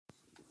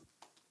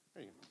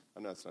I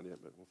know that's not it,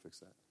 but we'll fix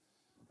that.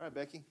 All right,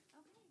 Becky.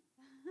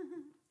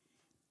 Okay.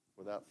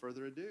 Without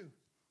further ado.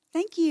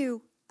 Thank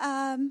you.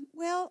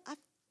 Well,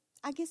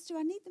 I guess, do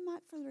I need the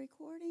mic for the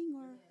recording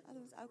or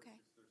otherwise? Okay.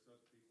 There's other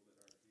people that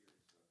aren't here.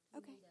 So.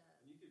 Okay.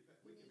 And we can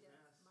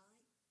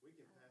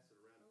pass it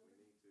around if we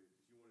need to,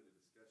 because you wanted a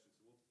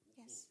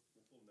discussion. So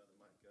we'll pull another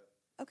mic up.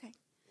 Okay.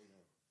 We'll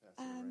pass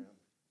it around.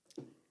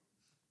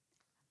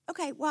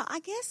 Okay, well, I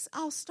guess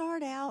I'll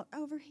start out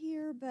over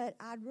here, but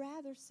I'd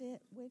rather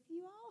sit with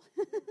you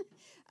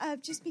all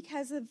just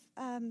because of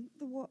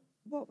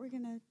what we're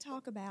going to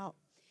talk about.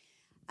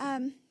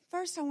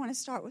 First, I want to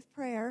start with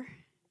prayer,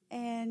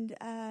 and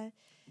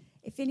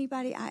if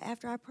anybody,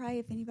 after I pray,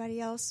 if anybody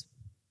else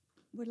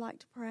would like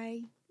to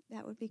pray,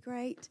 that would be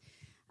great.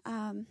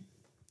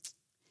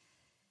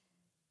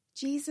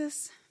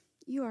 Jesus,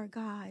 you are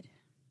God.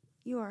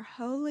 You are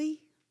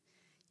holy.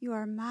 You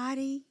are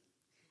mighty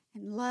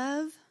and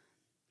love.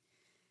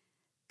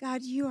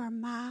 God, you are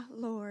my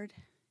Lord,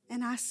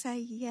 and I say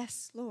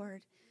yes,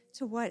 Lord,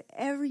 to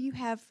whatever you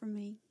have for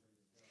me.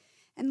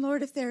 And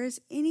Lord, if there is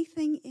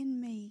anything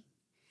in me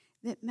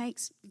that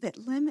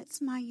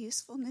limits my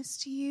usefulness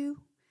to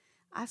you,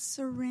 I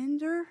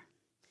surrender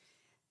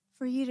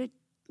for you to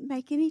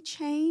make any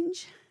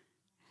change.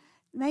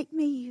 Make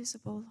me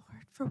usable,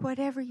 Lord, for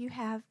whatever you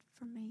have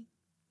for me.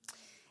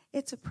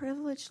 It's a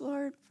privilege,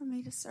 Lord, for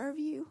me to serve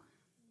you.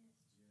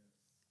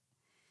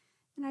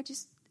 And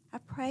I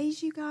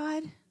praise you,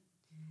 God.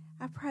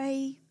 I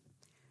pray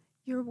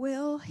your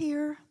will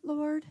here,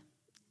 Lord,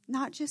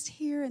 not just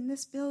here in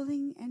this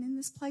building and in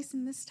this place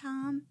and this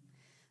time,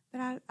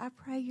 but I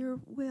pray your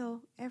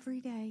will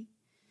every day.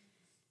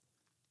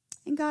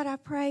 And God, I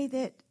pray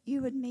that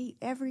you would meet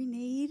every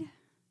need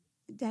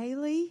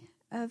daily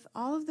of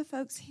all of the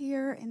folks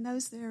here and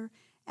those that are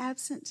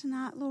absent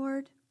tonight,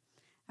 Lord.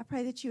 I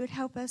pray that you would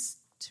help us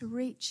to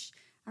reach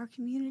our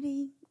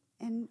community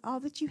and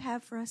all that you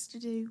have for us to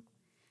do.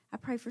 I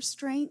pray for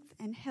strength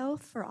and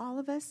health for all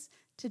of us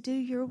to do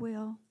your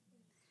will.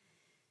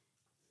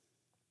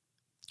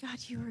 God,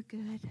 you are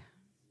good.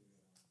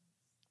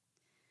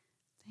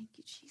 Thank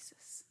you,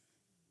 Jesus.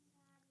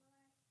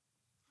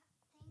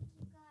 Thank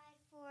you, God,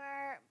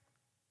 for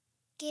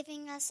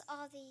giving us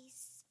all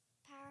these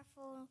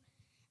powerful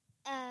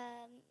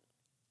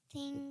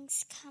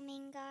things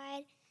coming,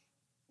 God.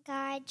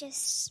 God,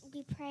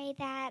 we pray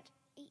that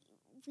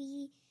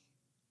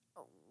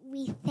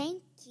we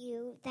thank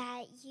you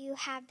that you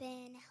have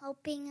been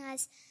helping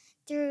us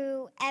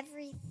through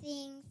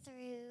everything,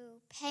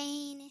 through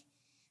pain,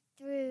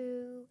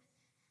 through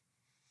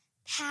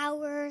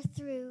power,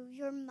 through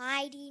your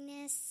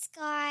mightiness,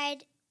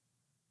 God,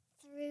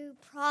 through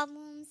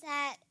problems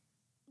that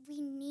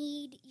we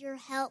need your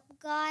help,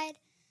 God,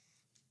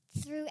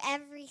 through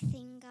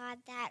everything, God,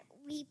 that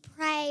we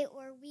pray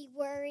or we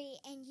worry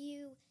and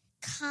you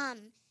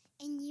come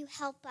and you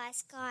help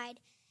us, God.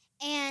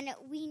 And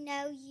we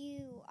know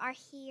you are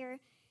here,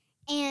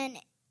 and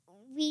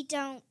we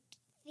don't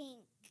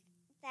think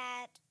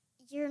that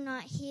you're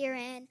not here,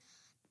 and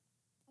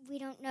we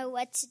don't know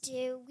what to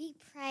do. We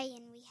pray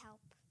and we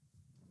help.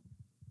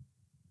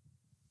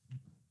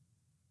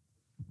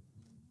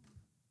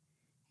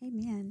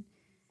 Amen.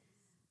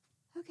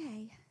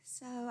 Okay,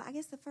 so I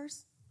guess the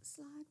first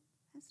slide,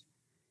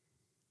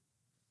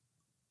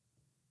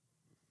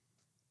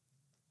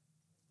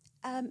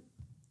 Pastor.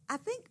 I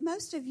think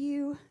most of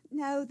you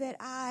know that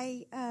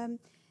I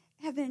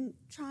have been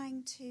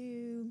trying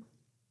to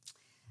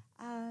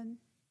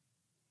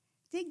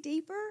dig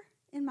deeper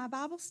in my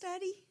Bible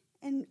study,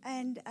 and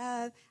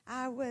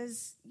I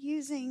was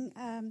using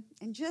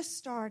and just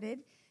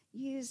started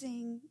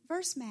using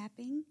verse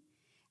mapping,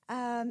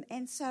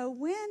 and so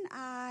when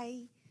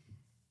I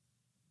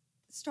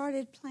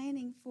started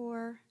planning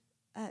for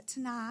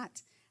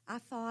tonight, I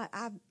thought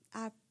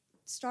I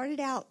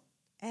started out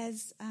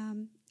as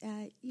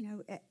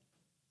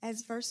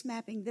as verse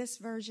mapping. This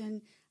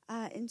version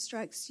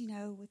instructs,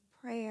 with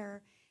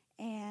prayer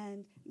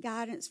and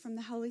guidance from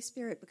the Holy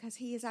Spirit, because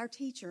He is our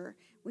teacher.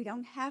 We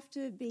don't have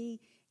to be,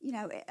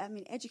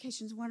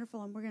 education is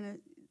wonderful, and we're going to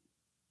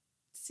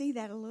see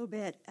that a little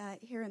bit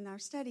here in our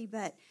study,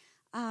 but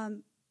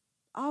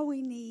all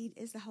we need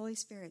is the Holy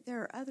Spirit.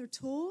 There are other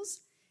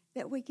tools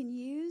that we can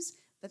use,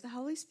 but the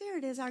Holy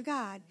Spirit is our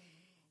guide.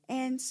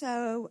 And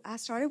so I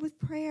started with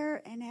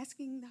prayer and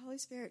asking the Holy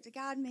Spirit to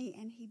guide me,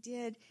 and He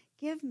did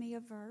give me a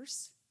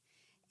verse.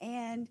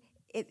 And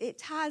it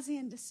ties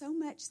into so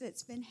much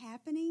that's been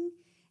happening.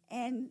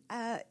 And,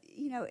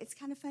 it's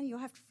kind of funny. You'll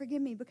have to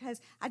forgive me because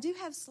I do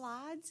have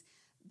slides,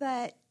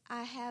 but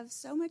I have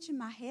so much in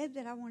my head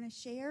that I want to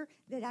share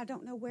that I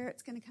don't know where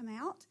it's going to come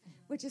out,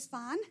 which is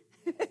fine.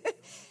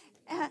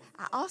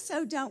 I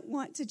also don't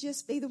want to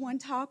just be the one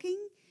talking,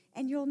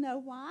 and you'll know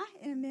why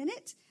in a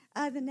minute.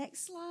 The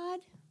next slide.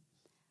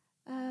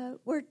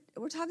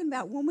 We're talking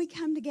about when we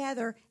come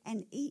together,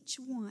 and each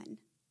one,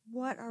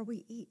 what are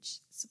we each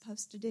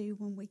supposed to do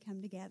when we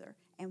come together,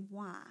 and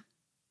why?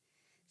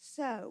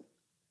 So,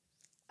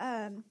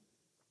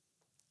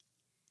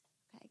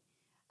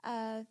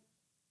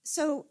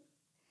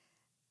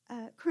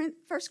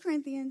 1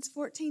 Corinthians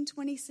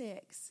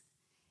 14:26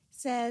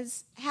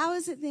 says, "How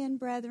is it then,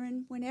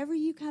 brethren, whenever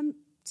you come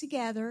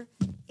together,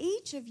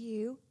 each of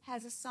you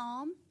has a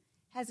psalm,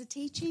 has a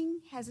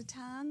teaching, has a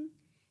tongue,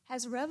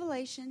 has a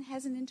revelation,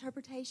 has an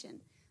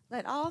interpretation.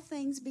 Let all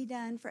things be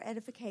done for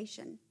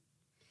edification."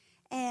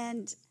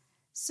 And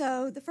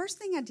so the first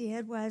thing I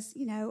did was,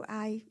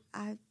 I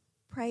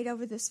prayed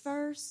over this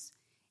verse,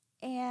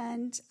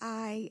 and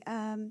I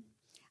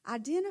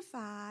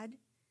identified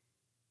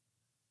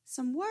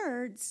some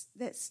words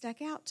that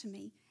stuck out to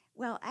me.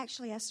 Well,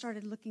 actually, I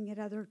started looking at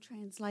other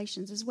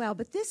translations as well.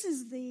 But this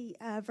is the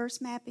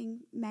verse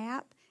mapping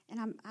map,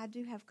 and I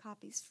do have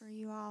copies for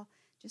you all,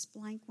 just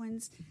blank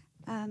ones.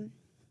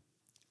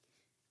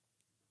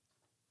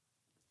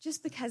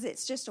 Just because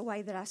it's just a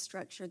way that I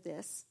structured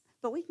this.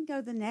 But we can go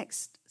to the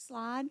next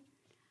slide.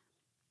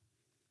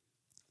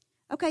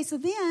 Okay, so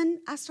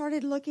then I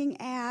started looking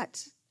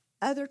at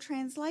other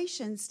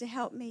translations to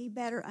help me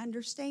better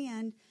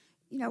understand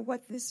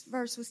what this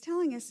verse was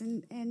telling us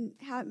and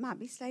how it might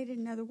be stated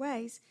in other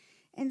ways.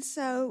 And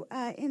so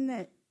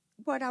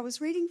what I was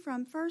reading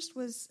from first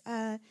was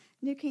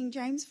New King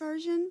James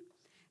Version,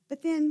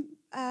 but then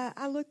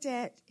I looked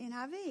at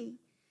NIV,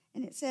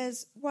 and it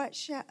says, what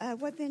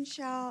then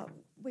shall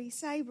we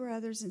say,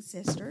 brothers and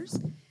sisters,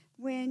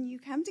 when you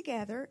come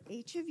together,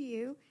 each of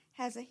you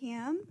has a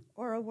hymn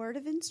or a word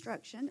of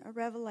instruction, a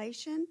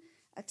revelation,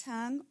 a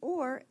tongue,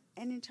 or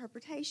an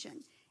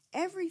interpretation.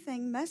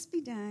 Everything must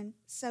be done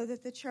so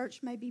that the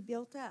church may be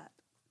built up.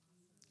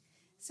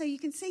 So you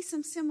can see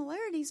some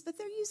similarities, but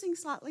they're using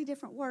slightly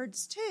different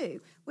words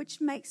too,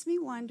 which makes me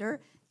wonder,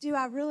 do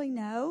I really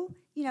know,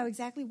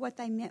 exactly what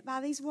they meant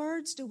by these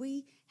words? Do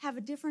we have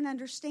a different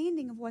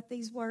understanding of what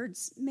these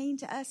words mean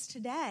to us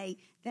today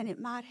than it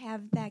might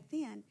have back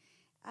then?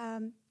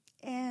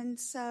 And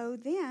so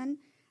then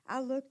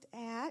I looked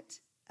at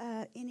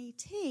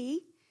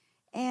NET,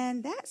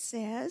 and that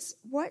says,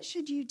 what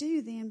should you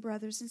do then,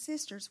 brothers and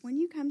sisters, when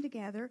you come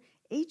together,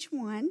 each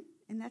one,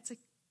 and that's a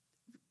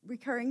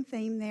recurring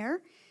theme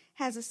there,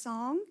 has a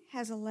song,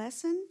 has a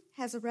lesson,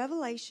 has a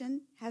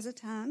revelation, has a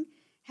tongue,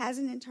 has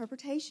an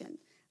interpretation.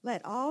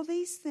 Let all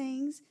these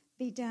things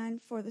be done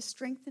for the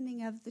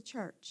strengthening of the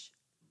church.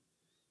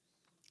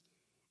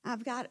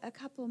 I've got a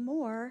couple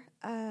more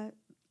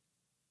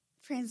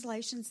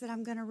translations that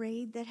I'm going to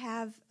read that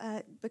have,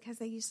 because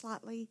they use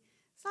slightly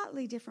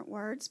different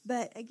words,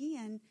 but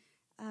again,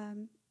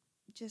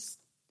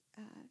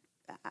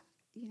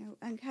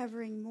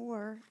 uncovering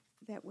more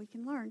that we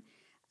can learn.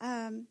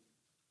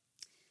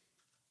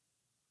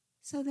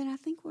 So then I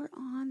think we're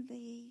on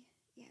the,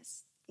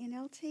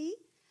 NLT.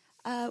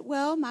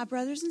 Well, my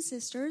brothers and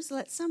sisters,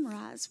 let's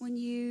summarize. When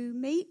you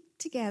meet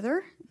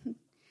together,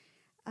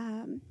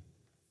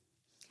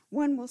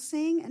 one will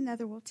sing,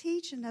 another will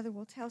teach, another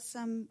will tell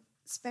some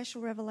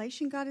special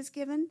revelation God has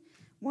given.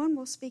 One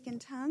will speak in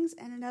tongues,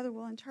 and another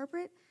will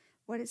interpret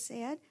what is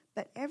said.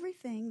 But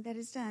everything that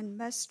is done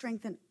must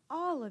strengthen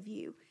all of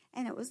you.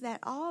 And it was that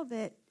all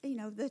that,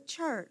 the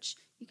church,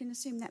 you can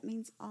assume that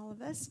means all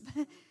of us.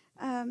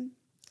 And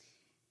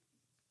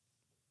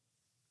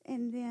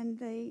then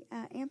the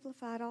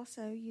Amplified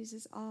also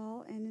uses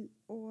all and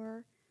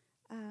or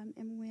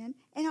and when.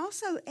 And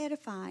also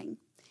edifying.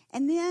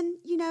 And then,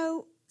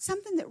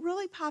 something that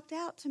really popped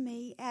out to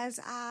me as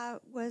I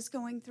was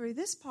going through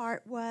this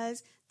part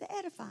was the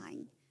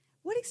edifying.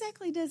 What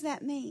exactly does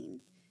that mean?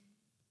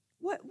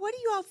 What do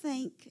you all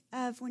think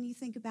of when you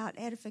think about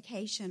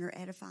edification or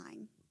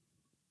edifying?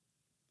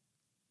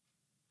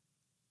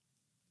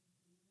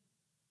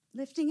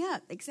 Lifting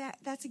up.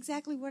 That's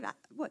exactly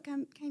what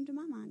came to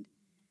my mind.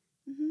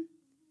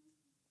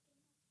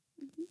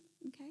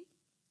 Okay.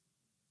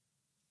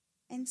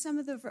 And some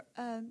of the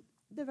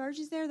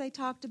verses there, they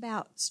talked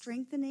about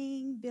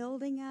strengthening,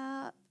 building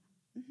up.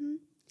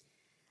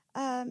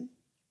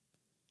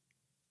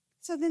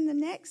 So then the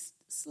next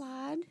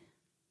slide.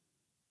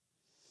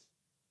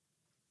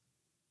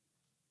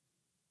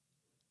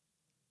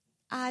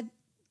 I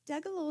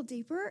dug a little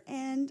deeper,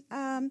 and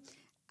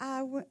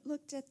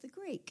looked at the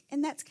Greek.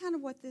 And that's kind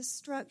of what this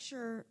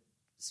structure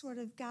sort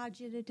of guides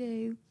you to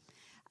do.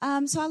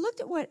 So I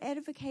looked at what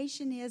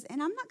edification is,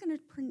 and I'm not going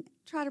to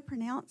try to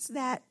pronounce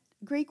that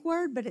Greek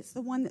word, but it's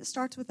the one that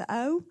starts with the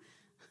O.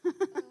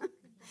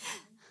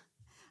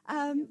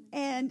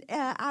 And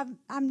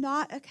I'm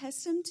not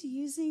accustomed to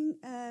using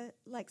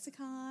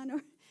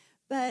lexicon,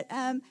 but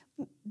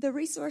the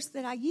resource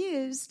that I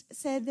used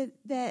said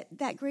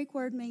that Greek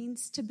word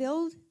means to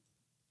build,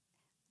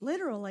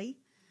 literally,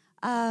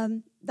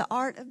 the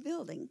art of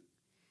building.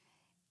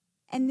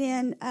 And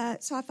then,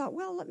 so I thought,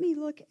 well, let me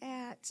look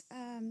at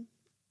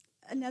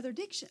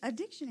a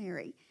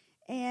dictionary.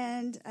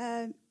 And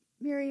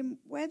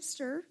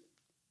Merriam-Webster,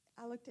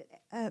 I looked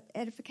at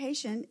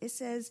edification. It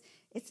says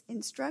it's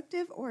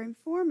instructive or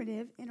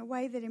informative in a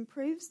way that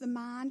improves the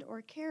mind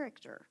or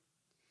character.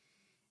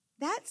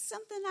 That's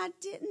something I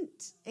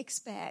didn't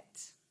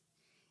expect.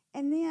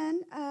 And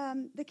then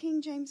the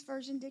King James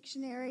Version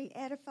Dictionary,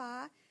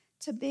 edify,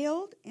 to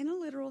build in a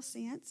literal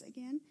sense,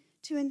 again,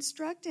 to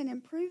instruct and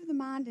improve the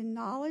mind in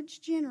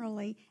knowledge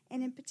generally,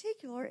 and in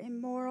particular in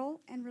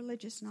moral and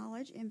religious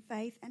knowledge, in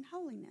faith and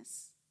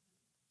holiness.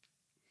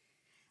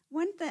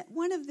 One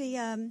of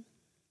the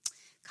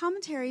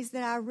commentaries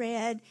that I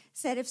read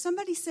said, if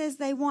somebody says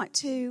they want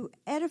to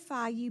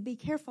edify you, be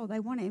careful, they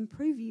want to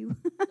improve you.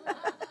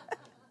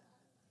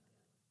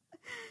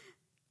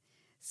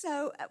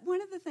 So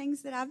one of the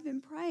things that I've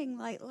been praying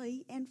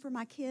lately, and for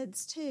my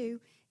kids too,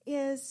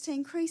 is to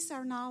increase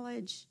our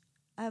knowledge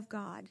of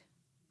God.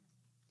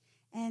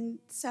 And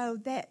so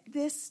that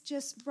this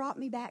just brought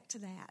me back to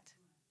that.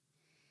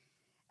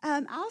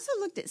 I also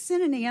looked at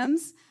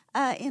synonyms: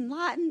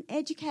 enlighten,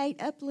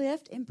 educate,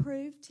 uplift,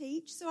 improve,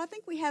 teach. So I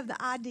think we have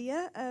the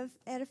idea of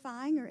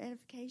edifying or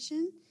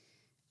edification.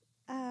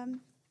 The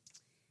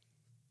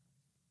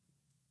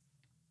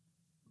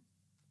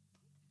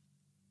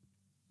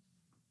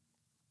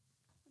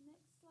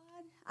next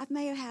slide. I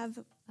may have.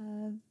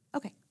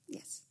 Okay.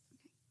 Yes.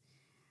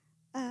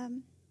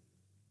 Okay.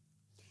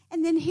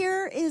 And then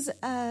here is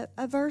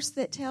a verse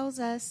that tells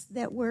us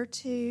that we're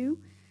to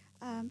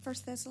 1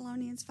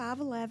 Thessalonians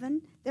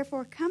 5:11.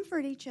 Therefore,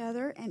 comfort each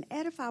other and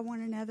edify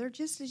one another,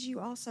 just as you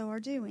also are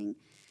doing.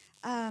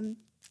 And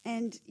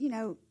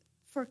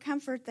for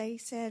comfort, they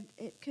said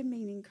it could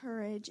mean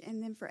encourage,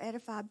 and then for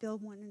edify,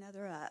 build one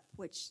another up,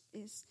 which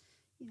is,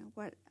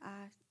 what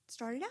I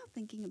started out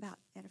thinking about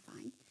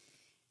edifying.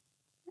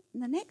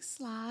 The next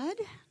slide.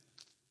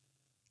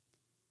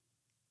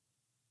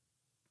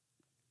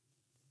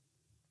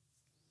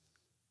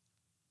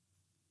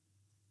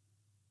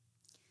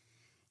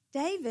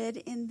 David,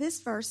 in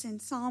this verse in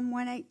Psalm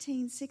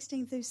 118,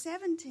 16 through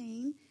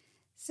 17,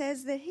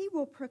 says that he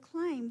will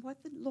proclaim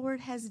what the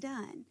Lord has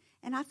done.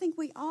 And I think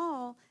we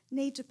all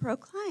need to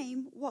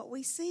proclaim what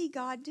we see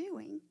God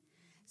doing.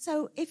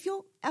 So if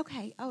you'll,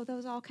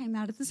 those all came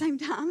out at the same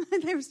time.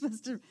 They were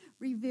supposed to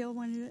reveal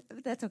one,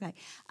 but that's okay.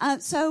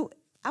 So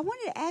I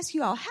wanted to ask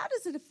you all, how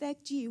does it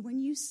affect you when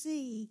you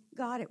see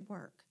God at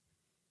work?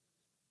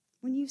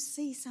 When you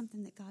see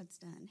something that God's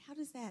done, how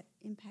does that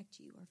impact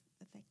you or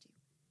affect you?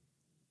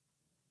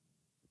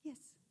 Yes.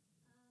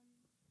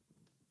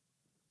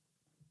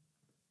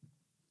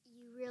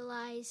 You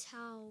realize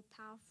how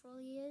powerful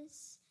he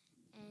is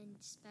and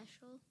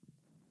special.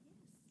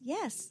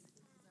 Yes.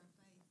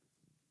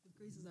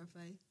 Increases our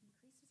faith.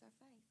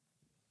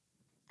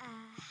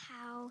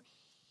 How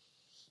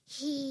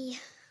he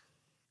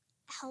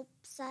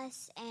helps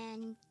us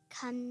and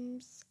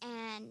comes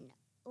and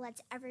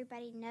lets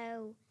everybody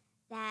know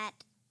that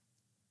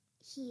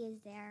he is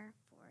there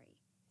for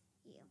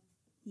you.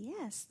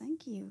 Yes,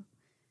 thank you.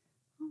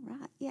 All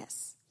right,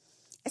 yes.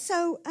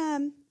 So,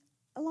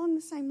 along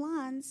the same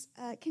lines,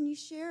 can you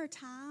share a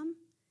time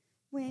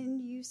when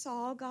you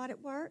saw God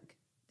at work?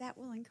 That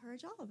will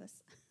encourage all of us.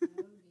 Oh,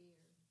 dear.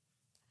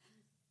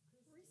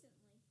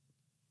 Recently.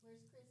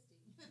 Where's Christy?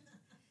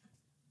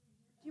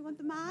 Do you want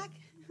the mic?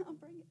 I'll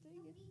bring it to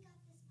you.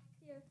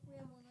 Here, we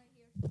have one right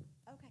here.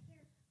 Okay.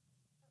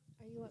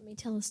 Or you want me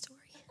to tell a story?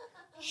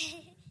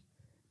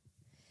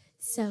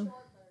 So,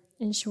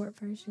 in short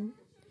version.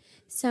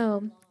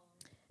 So,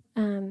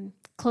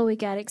 Chloe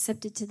got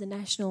accepted to the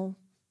national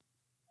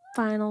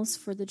finals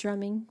for the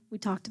drumming. We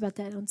talked about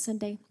that on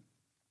Sunday.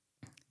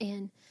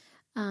 And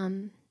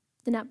the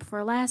night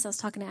before last, I was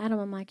talking to Adam.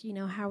 I'm like,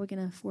 how are we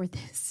going to afford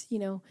this?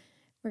 We're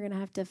going to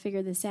have to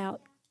figure this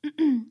out.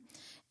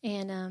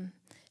 And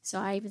so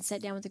I even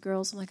sat down with the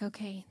girls. I'm like,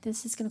 okay,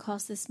 this is going to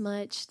cost this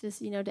much, to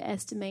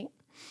estimate.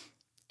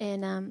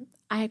 And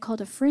I had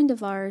called a friend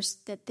of ours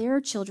that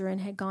their children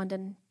had gone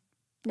to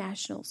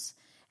nationals.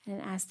 And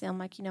asked them,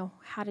 like,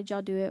 how did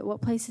y'all do it?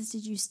 What places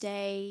did you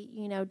stay,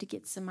 to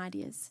get some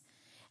ideas?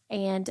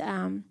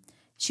 And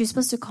she was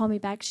supposed to call me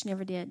back. She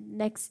never did.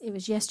 It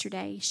was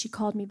yesterday. She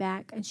called me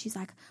back, and she's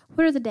like,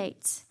 what are the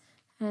dates?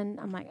 And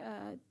I'm like,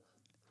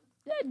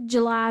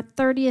 July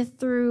 30th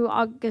through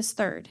August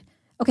 3rd.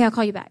 Okay, I'll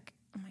call you back.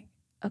 I'm like,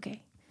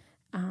 okay.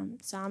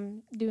 So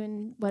I'm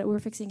doing what we're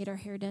fixing to get our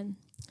hair done.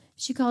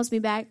 She calls me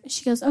back.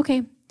 She goes,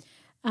 okay.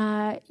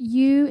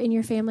 You and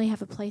your family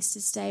have a place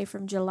to stay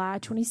from July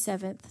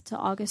 27th to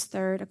August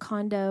 3rd. A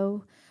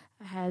condo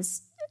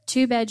has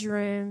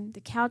 2-bedroom.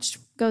 The couch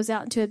goes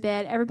out into a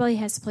bed. Everybody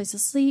has a place to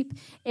sleep.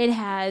 It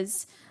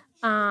has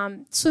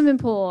swimming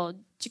pool,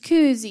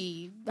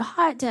 jacuzzi,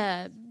 hot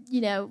tub,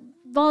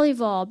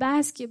 volleyball,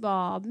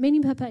 basketball, mini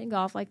putt-putt and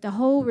golf. Like the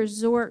whole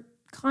resort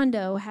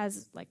condo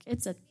has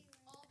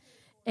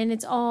and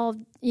it's all,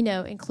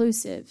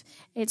 inclusive.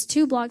 It's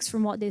 2 blocks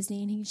from Walt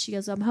Disney. And she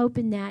goes, I'm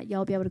hoping that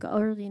y'all be able to go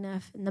early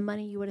enough. And the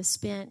money you would have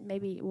spent,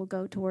 maybe it will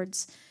go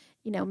towards,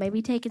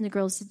 maybe taking the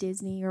girls to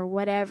Disney or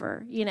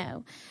whatever,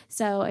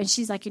 So, and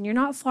she's like, and you're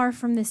not far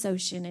from this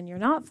ocean. And you're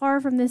not far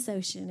from this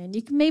ocean. And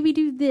you can maybe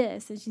do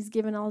this. And she's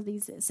given all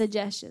these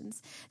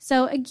suggestions.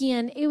 So,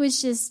 again, it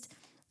was just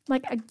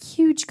like a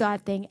huge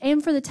God thing.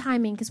 And for the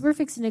timing, because we're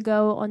fixing to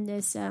go on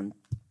this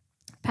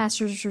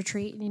pastor's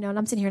retreat, and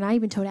I'm sitting here, and I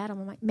even told Adam,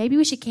 I'm like, maybe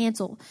we should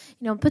cancel,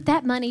 put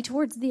that money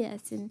towards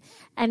this,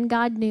 and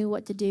God knew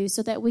what to do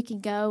so that we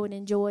can go and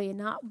enjoy and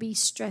not be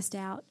stressed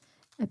out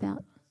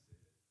about.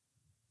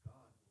 God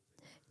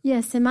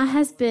Yes, and my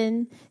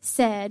husband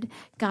said,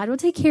 God will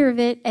take care of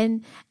it.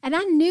 And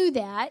I knew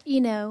that,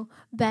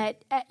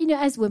 but,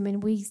 as women,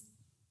 we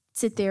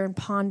sit there and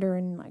ponder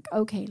and like,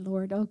 okay,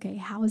 Lord, okay,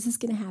 how is this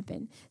going to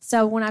happen?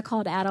 So when I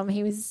called Adam,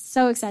 he was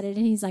so excited,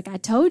 and he's like, I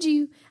told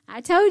you.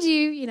 I'm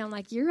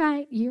like, you're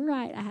right.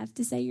 I have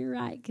to say you're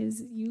right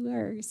because you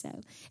were.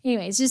 So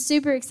anyway, it's just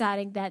super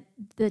exciting that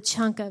the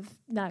chunk of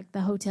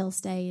the hotel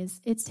stay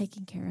it's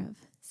taken care of.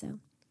 So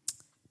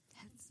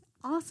That's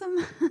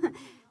awesome.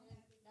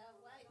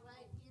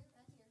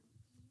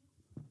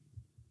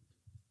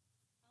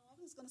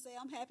 Going to say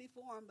I'm happy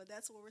for him, but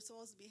that's what we're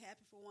supposed to be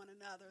happy for one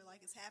another, like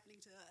it's happening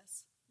to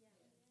us.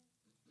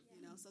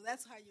 So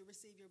that's how you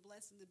receive your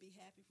blessing, to be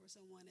happy for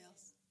someone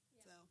else.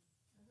 So.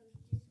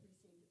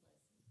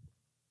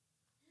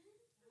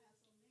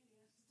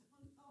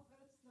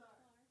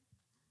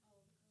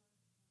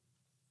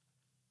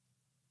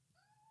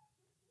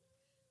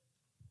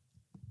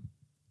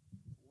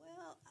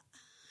 Well,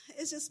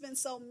 it's just been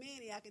so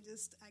many. I can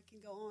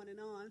go on and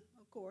on,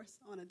 of course,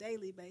 on a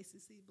daily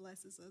basis. He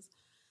blesses us.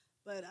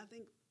 But I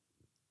think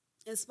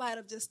in spite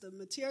of just the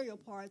material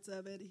parts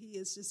of it, he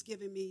is just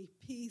giving me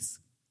peace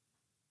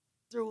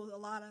through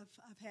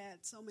I've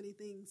had so many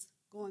things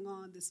going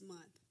on this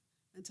month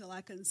until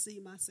I couldn't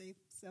see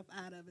myself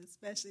out of it,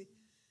 especially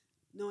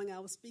knowing I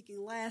was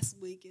speaking last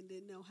week and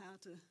didn't know how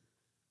to,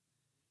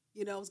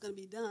 it was going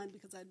to be done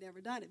because I'd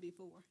never done it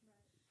before.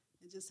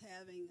 Right. And just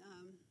having,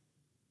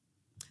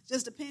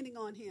 just depending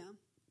on him,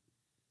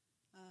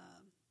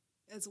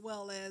 as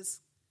well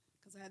as,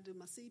 because I had to do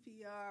my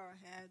CPR, I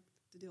had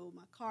to deal with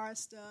my car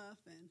stuff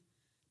and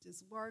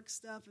just work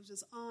stuff. It was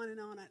just on and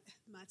on.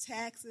 My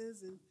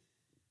taxes, and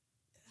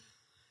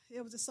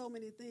it was just so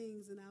many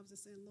things. And I was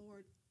just saying,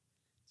 Lord,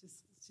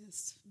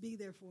 just be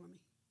there for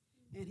me.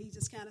 And he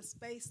just kind of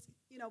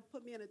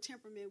put me in a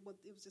temperament.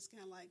 It was just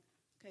kind of like,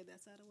 okay,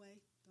 that's out of the way.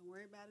 Don't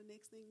worry about the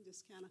next thing.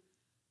 Just kind of,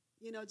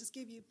 just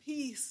give you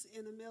peace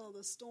in the middle of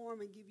the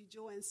storm and give you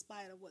joy in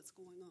spite of what's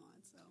going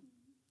on.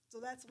 So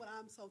that's what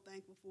I'm so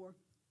thankful for.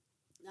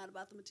 Not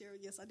about the material.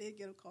 Yes, I did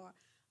get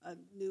a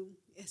new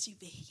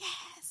SUV.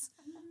 Yes.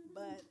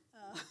 But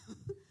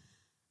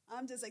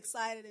I'm just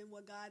excited in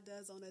what God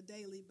does on a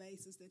daily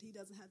basis, that he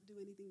doesn't have to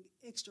do anything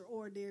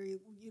extraordinary,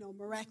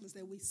 miraculous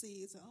that we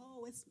see. It's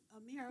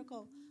a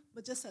miracle.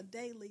 But just a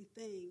daily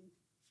thing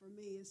for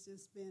me, it's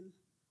just been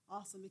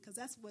awesome, because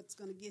that's what's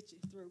going to get you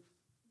through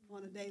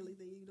on a daily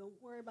thing. You don't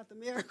worry about the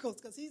miracles,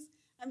 because he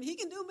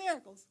can do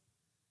miracles.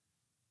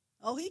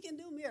 Oh, he can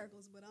do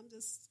miracles, but I'm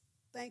just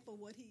thankful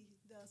what he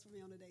does for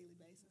me on a daily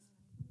basis.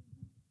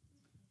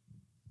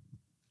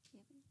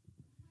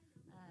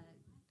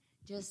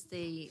 Just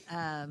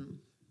him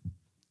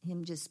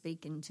just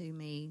speaking to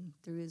me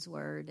through his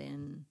word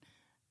and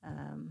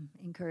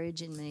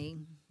encouraging me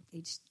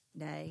each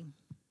day.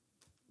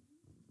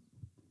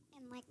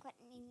 And like what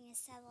Nina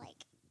said,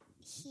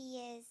 he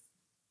has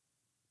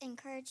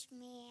encouraged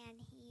me, and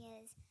he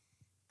is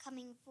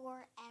coming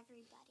for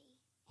everybody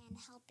and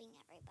helping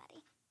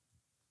everybody.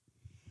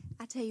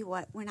 I tell you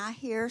what, when I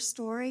hear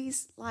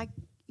stories like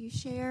you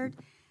shared,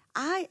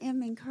 I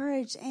am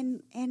encouraged,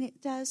 and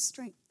it does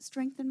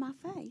strengthen my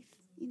faith,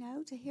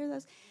 to hear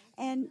those.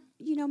 And,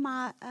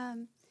 my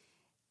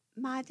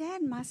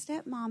dad and my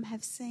stepmom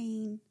have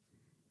seen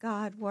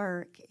God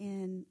work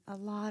in a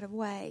lot of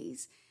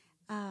ways,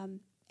 and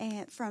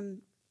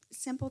from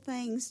simple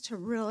things to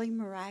really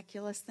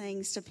miraculous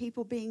things, to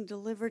people being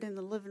delivered in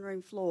the living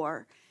room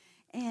floor.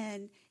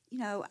 And,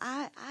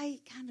 I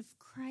kind of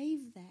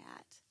crave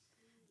that,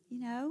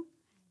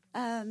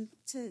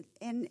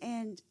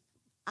 and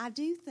I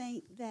do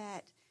think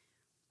that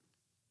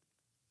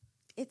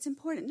it's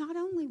important not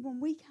only when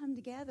we come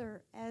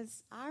together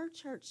as our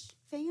church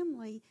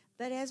family,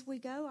 but as we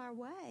go our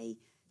way,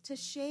 to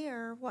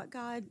share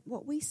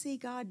what we see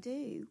God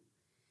do,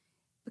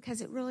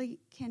 because it really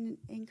can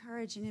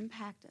encourage and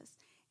impact us.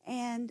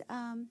 And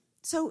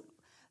so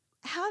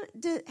how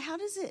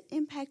does it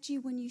impact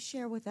you when you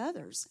share with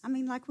others?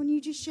 Like when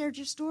you just shared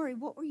your story,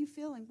 what were you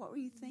feeling? What were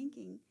you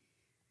thinking?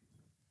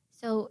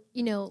 So,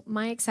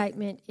 my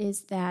excitement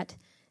is that,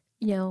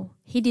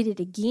 he did it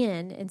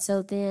again. And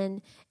so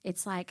then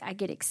it's like I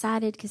get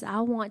excited because I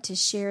want to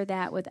share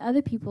that with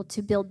other people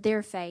to build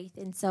their faith.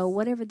 And so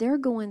whatever they're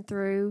going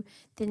through,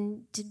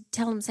 then to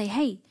tell them, say,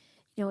 hey,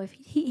 if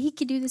he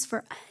could do this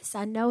for us,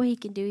 I know he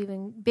can do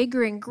even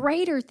bigger and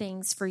greater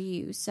things for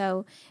you.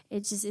 So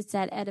it's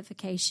that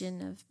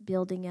edification of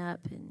building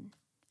up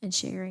and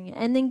sharing it.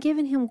 And then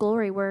giving him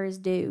glory where is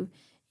due,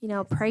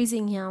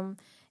 praising him,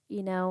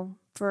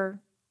 for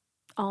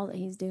all that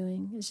he's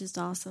doing. It's just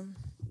awesome.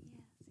 Yes.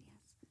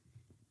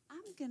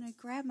 I'm going to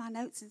grab my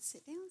notes and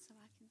sit down so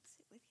I can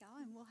sit with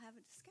y'all and we'll have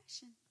a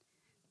discussion.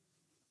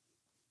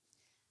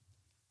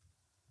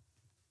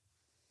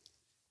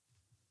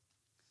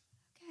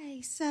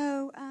 Okay,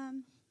 so where are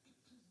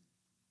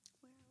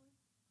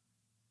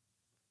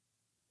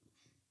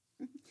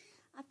we?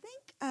 I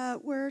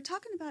think we're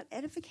talking about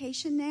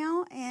edification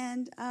now,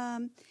 and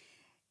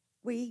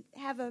we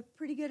have a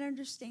pretty good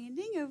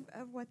understanding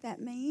of what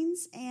that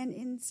means. And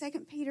in 2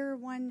 Peter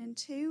 1 and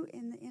 2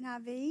 in the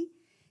NIV,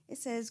 it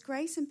says,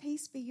 "Grace and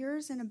peace be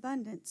yours in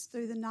abundance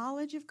through the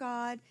knowledge of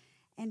God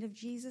and of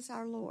Jesus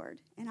our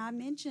Lord." And I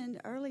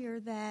mentioned earlier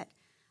that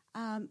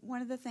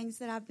one of the things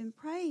that I've been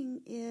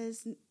praying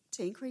is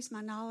to increase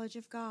my knowledge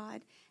of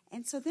God.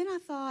 And so then I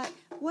thought,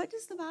 what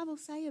does the Bible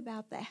say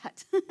about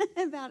that,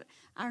 about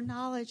our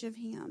knowledge of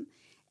Him?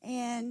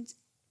 And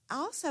I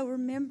also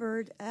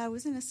remembered, I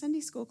was in a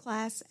Sunday school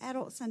class,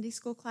 adult Sunday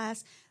school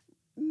class.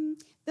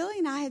 Billy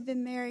and I had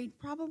been married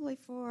probably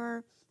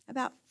for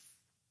about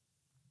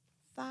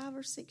 5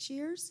 or 6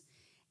 years.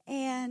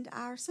 And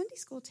our Sunday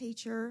school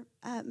teacher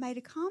made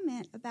a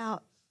comment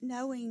about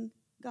knowing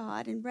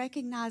God and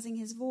recognizing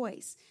His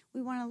voice.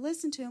 We want to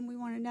listen to Him. We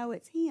want to know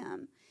it's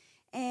Him.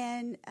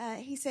 And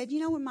he said,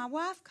 when my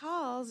wife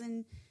calls,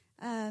 and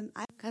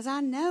because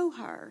I know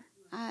her,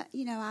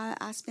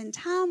 I spend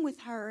time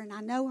with her and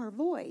I know her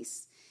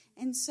voice.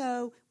 And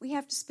so we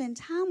have to spend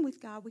time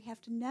with God. We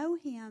have to know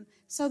Him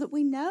so that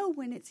we know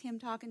when it's Him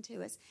talking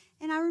to us.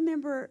 And I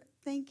remember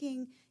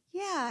thinking,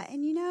 yeah,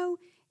 and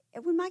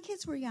when my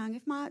kids were young,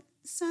 if my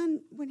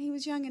son, when he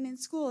was young and in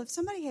school, if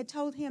somebody had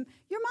told him,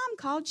 your mom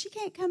called, she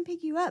can't come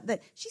pick you up, but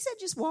she said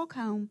just walk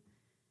home,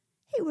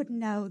 he would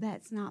know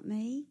that's not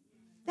me.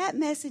 That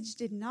message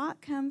did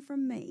not come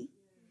from me.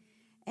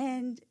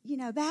 And,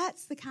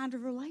 that's the kind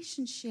of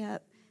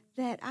relationship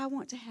that I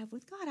want to have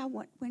with God. I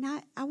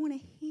want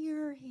to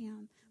hear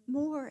Him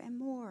more and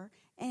more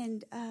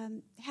and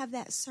have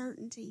that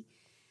certainty.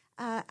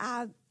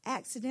 I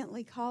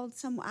accidentally called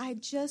someone. I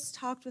had just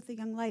talked with a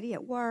young lady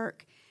at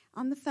work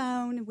on the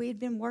phone. We had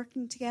been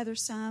working together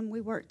some.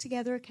 We work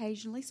together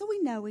occasionally, so we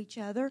know each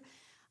other.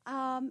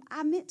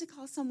 I meant to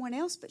call someone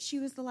else, but she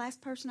was the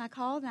last person I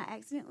called, and I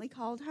accidentally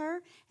called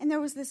her. And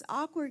there was this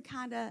awkward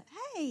kind of,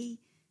 hey,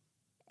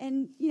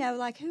 and,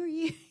 like, who are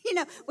you?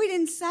 We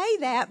didn't say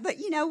that, but,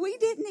 we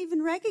didn't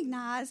even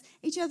recognize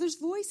each other's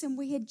voice, and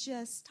we had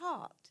just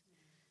talked.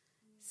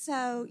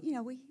 So,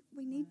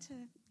 we need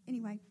to,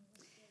 anyway.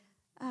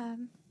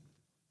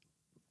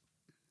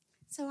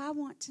 So I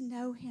want to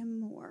know Him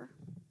more.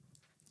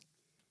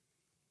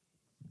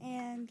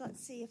 And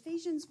let's see,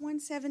 Ephesians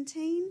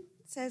 1:17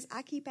 says,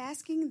 "I keep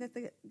asking that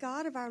the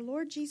God of our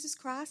Lord Jesus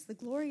Christ, the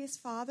glorious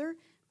Father,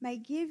 may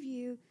give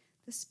you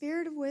the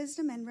spirit of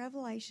wisdom and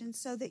revelation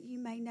so that you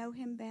may know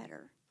Him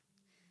better."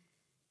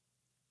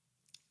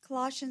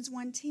 Colossians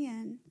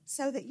 1:10,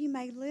 "So that you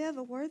may live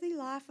a worthy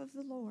life of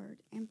the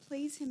Lord and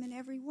please Him in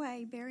every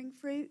way, bearing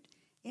fruit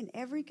in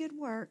every good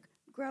work,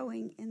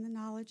 growing in the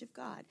knowledge of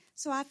God."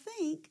 So I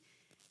think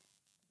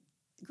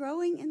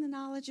growing in the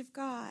knowledge of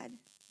God,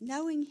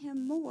 knowing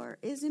Him more,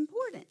 is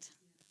important.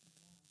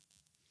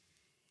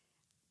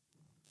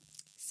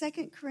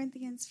 2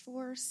 Corinthians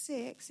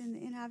 4:6 in the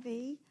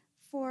NIV,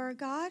 "For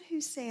God who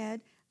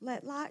said,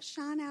 'Let light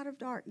shine out of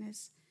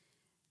darkness,'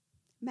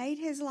 made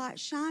His light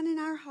shine in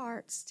our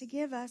hearts to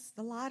give us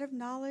the light of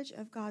knowledge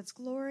of God's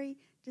glory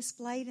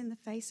displayed in the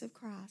face of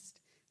Christ."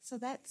 So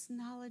that's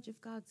knowledge of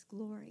God's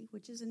glory,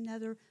 which is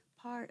another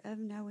part of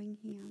knowing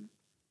Him.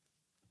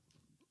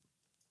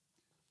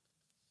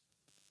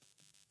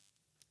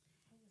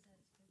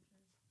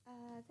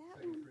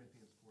 That 2 one.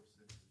 Corinthians 4:6,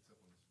 it's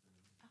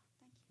up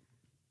on the screen.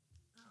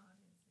 Oh,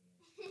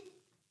 thank you.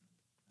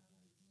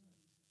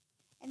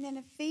 And then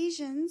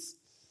Ephesians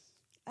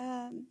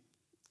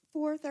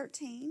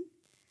 4:13,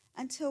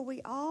 "Until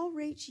we all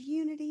reach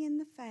unity in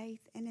the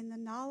faith and in the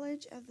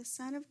knowledge of the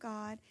Son of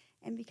God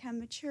and become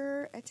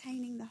mature,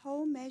 attaining the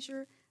whole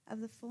measure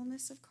of the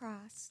fullness of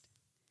Christ."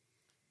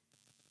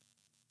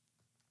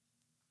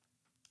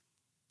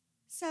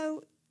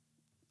 So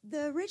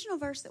the original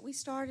verse that we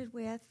started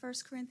with,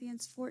 1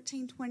 Corinthians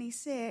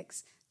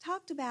 14:26,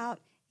 talked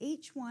about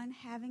each one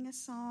having a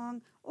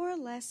song or a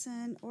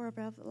lesson or a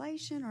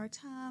revelation or a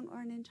tongue or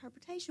an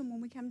interpretation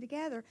when we come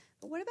together.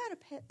 But what about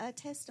a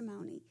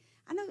testimony?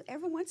 I know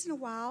every once in a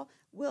while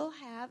we'll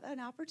have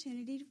an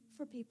opportunity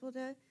for people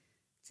to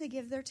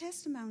give their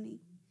testimony.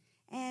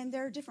 And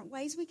there are different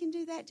ways we can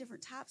do that,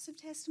 different types of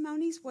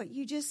testimonies. What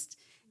you just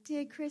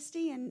did,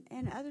 Christy,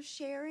 and others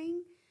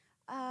sharing,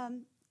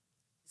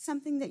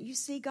 something that you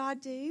see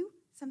God do,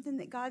 something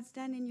that God's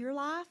done in your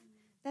life,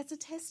 that's a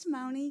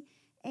testimony.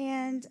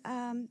 And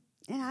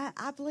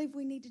I believe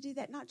we need to do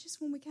that not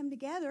just when we come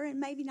together, and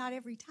maybe not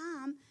every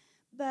time,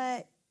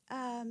 but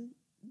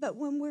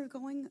when we're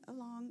going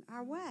along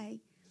our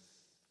way.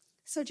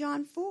 So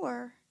John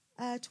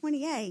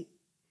 4:28,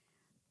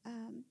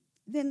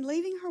 "Then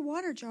leaving her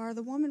water jar,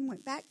 the woman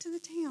went back to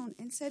the town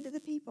and said to the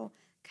people,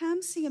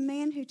 'Come see a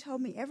man who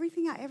told me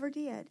everything I ever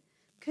did.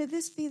 Could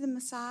this be the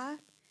Messiah?'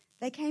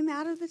 They came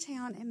out of the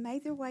town and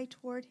made their way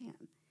toward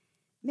him.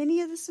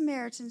 Many of the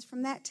Samaritans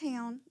from that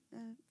town,"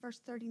 verse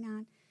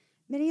 39,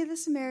 "many of the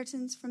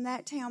Samaritans from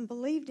that town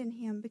believed in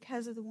him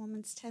because of the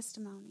woman's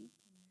testimony."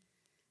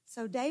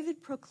 So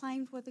David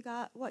proclaimed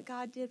what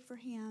God did for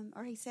him,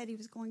 or he said he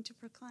was going to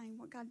proclaim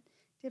what God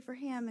did for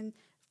him. And,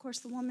 of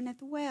course, the woman at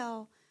the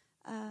well,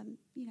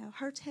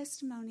 her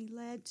testimony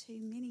led to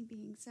many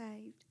being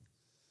saved.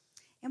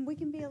 and we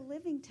can be a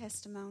living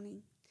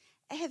testimony.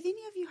 Have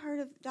any of you heard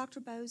of Dr.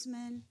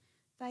 Bozeman,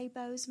 Faye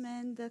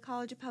Bozeman? The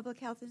College of Public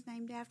Health is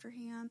named after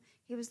him.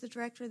 He was the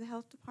director of the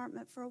health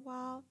department for a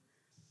while.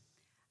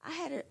 I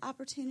had an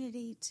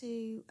opportunity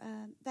to,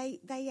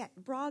 they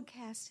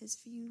broadcast his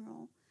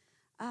funeral,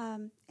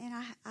 and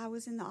I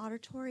was in the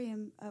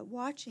auditorium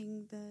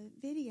watching the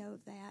video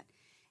of that,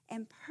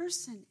 and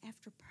person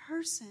after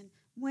person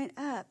went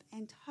up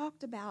and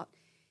talked about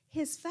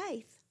his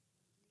faith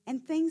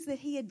and things that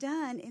he had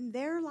done in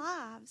their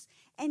lives.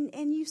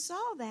 And you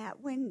saw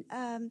that when,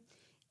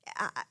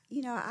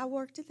 I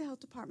worked at the health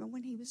department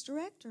when he was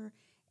director,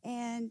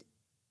 and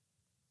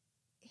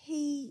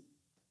he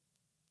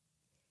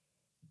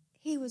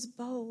was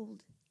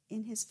bold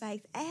in his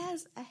faith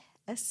as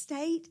a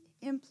state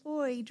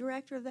employee,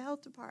 director of the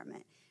health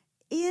department,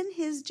 in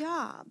his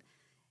job,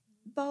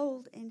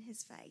 bold in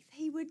his faith.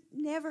 He would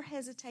never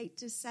hesitate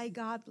to say,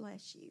 "God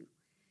bless you,"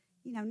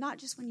 not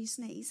just when you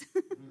sneeze.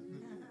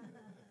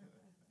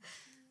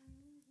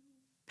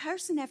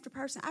 Person after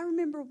person. I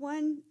remember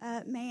one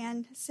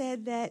man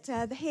said that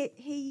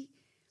they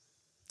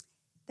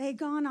had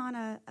gone on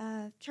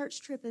a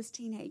church trip as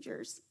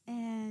teenagers,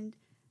 and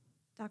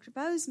Dr.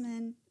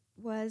 Bozeman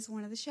was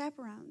one of the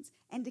chaperones.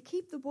 And to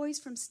keep the boys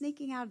from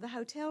sneaking out of the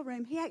hotel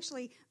room, he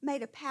actually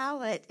made a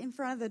pallet in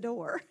front of the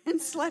door and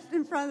slept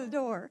in front of the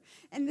door.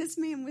 And this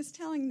man was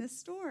telling this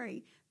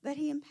story, but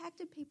he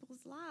impacted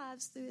people's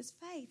lives through his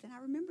faith. And I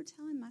remember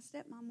telling my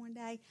stepmom one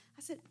day,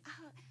 I said,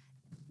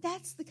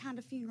 that's the kind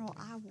of funeral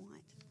I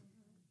want.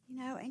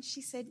 And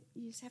she said,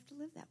 you just have to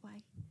live that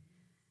way.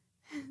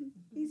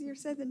 Easier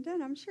said than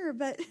done, I'm sure,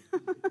 but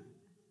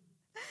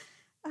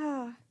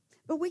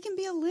we can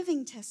be a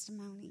living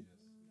testimony.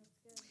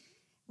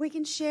 We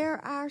can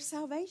share our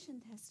salvation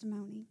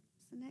testimony.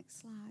 It's the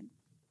next slide.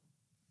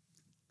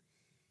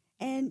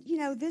 And,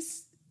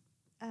 this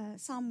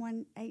Psalm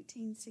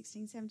 118,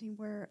 16, 17,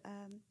 where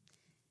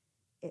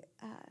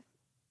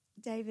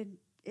David,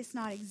 it's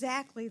not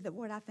exactly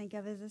what I think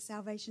of as a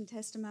salvation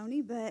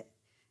testimony, but,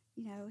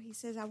 he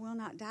says, I will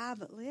not die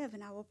but live,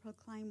 and I will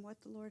proclaim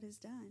what the Lord has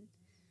done.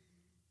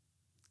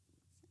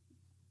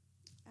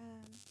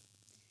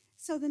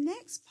 So the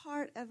next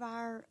part of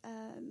our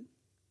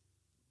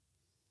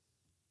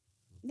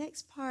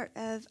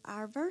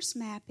verse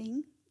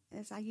mapping,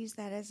 as I use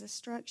that as a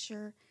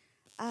structure,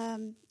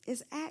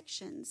 is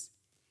actions.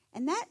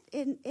 And that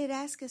it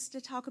asks us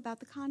to talk about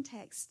the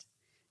context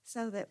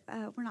so that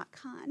we're not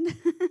conned.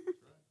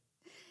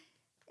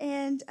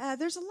 And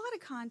there's a lot of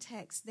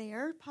context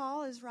there.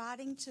 Paul is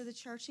writing to the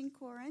church in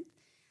Corinth.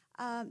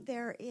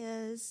 There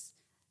is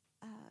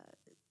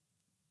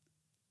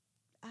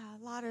a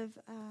lot of,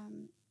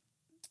 I'm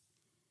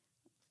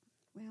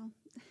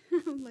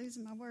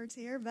losing my words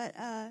here, but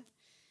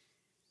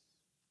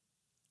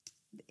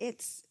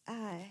it's,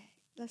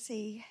 let's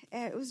see,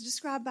 it was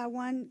described by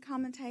one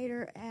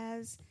commentator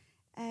as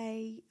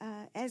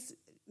as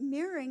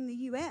mirroring the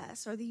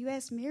U.S., or the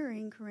U.S.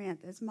 mirroring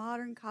Corinth, as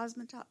modern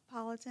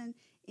cosmopolitan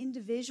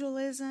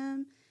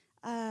individualism,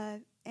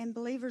 and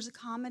believers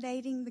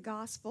accommodating the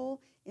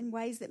gospel in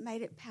ways that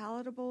made it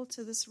palatable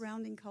to the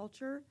surrounding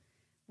culture,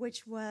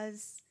 which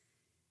was,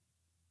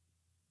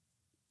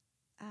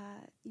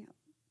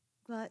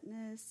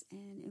 gluttonous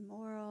and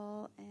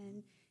immoral,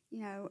 and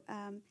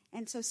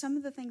and so some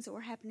of the things that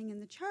were happening in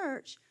the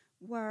church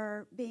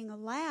were being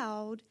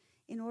allowed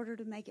in order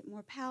to make it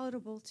more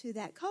palatable to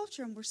that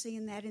culture, and we're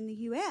seeing that in the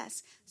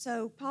U.S.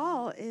 So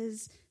Paul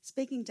is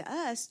speaking to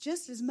us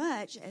just as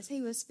much as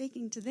he was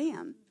speaking to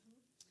them.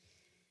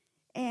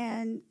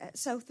 And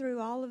so through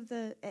all of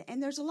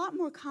and there's a lot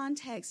more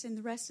context in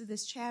the rest of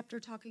this chapter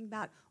talking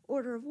about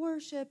order of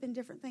worship and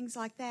different things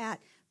like that,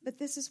 but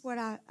this is what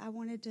I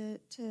wanted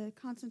to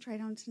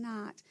concentrate on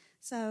tonight.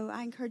 So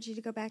I encourage you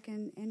to go back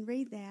and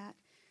read that.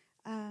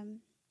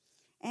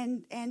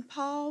 And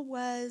Paul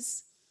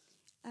was,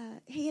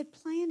 he had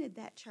planted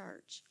that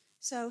church.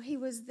 So he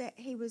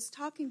was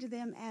talking to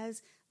them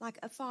as like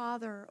a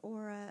father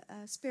or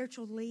a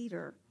spiritual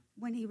leader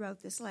when he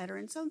wrote this letter.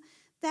 And so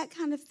that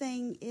kind of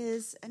thing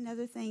is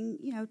another thing,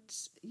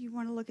 you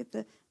want to look at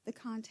the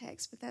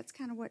context, but that's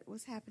kind of what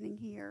was happening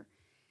here.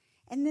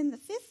 And then the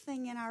fifth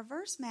thing in our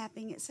verse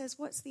mapping, it says,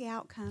 what's the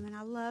outcome? And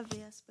I love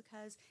this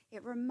because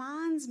it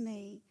reminds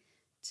me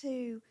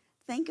to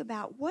think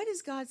about, what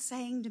is God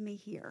saying to me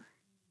here?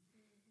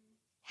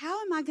 How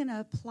am I going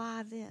to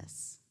apply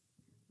this,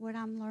 what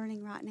I'm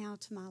learning right now,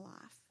 to my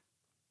life?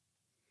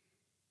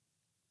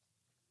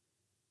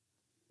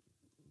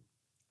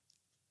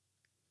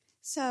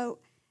 So,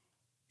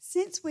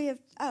 since we have,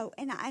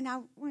 and I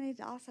wanted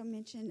to also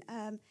mention,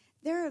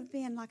 there have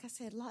been, like I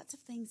said, lots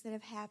of things that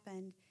have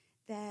happened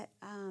that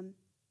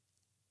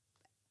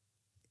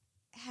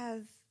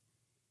have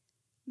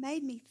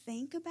made me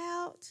think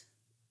about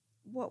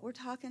what we're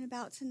talking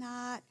about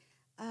tonight,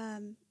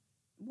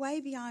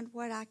 way beyond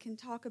what I can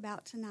talk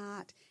about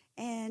tonight.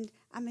 And,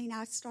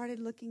 I started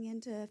looking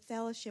into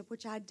fellowship,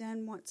 which I'd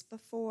done once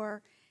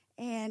before,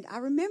 and I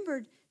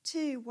remembered,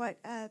 too, what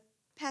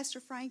Pastor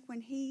Frank,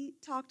 when he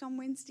talked on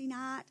Wednesday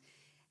night,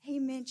 he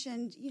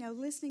mentioned,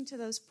 listening to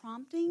those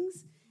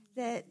promptings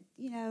that,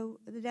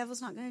 the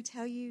devil's not going to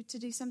tell you to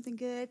do something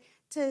good,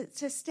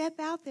 to step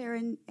out there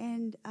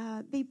and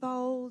be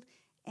bold.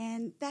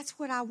 And that's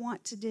what I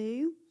want to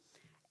do.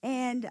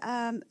 And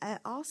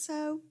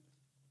also,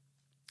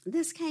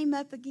 this came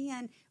up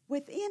again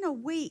within a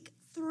week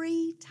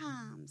 3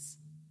 times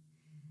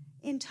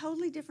in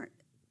totally different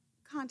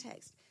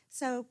contexts.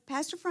 So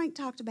Pastor Frank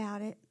talked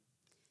about it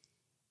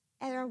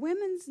at our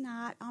women's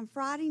night on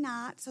Friday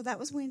night. So that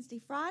was Wednesday.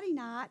 Friday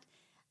night,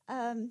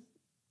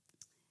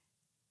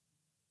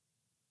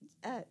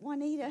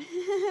 Juanita,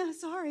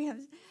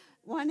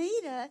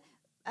 Juanita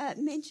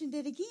mentioned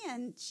it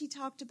again. She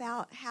talked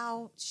about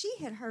how she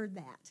had heard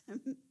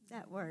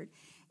that word,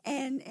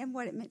 and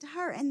what it meant to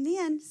her. And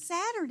then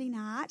Saturday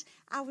night,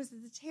 I was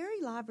at the Terry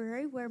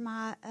Library where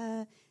my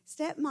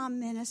stepmom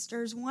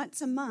ministers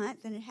once a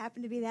month, and it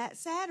happened to be that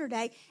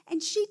Saturday,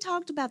 and she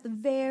talked about the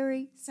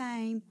very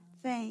same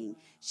thing.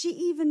 She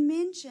even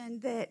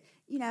mentioned that,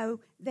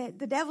 that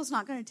the devil's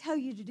not going to tell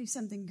you to do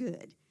something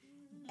good.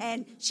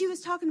 And she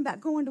was talking about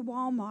going to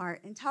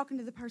Walmart and talking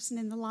to the person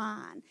in the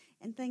line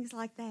and things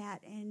like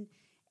that. And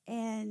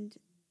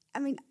I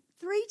mean,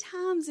 3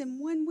 times in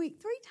 1 week,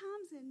 3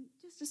 times in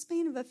just a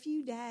span of a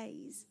few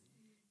days,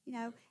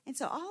 And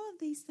so all of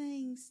these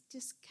things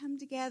just come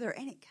together,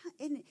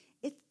 and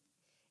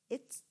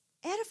it's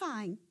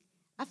edifying.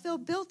 I feel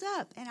built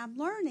up, and I'm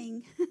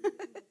learning.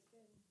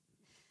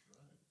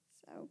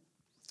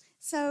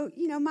 So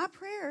my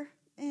prayer.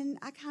 And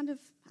I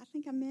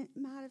think I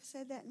might have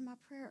said that in my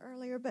prayer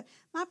earlier, but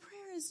my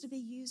prayer is to be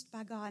used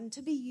by God and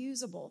to be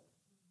usable.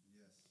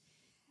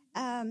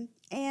 Yes.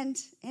 And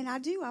I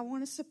do. I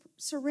want to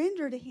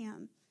surrender to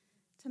Him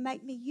to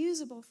make me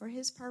usable for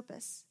His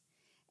purpose.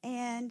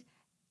 And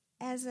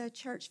as a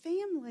church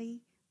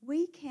family,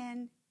 we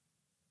can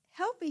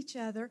help each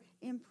other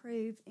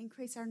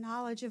increase our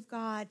knowledge of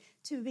God,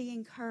 to be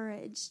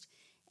encouraged.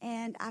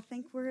 And I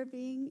think we're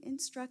being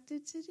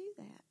instructed to do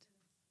that.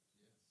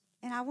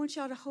 And I want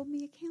y'all to hold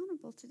me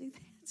accountable to do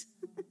that.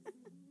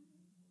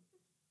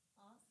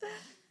 Awesome.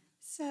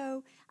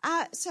 So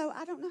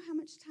I don't know how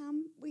much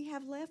time we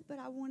have left, but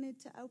I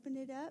wanted to open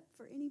it up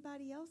for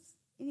anybody else.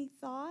 Any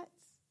thoughts?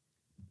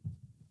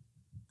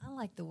 I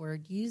like the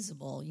word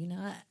usable.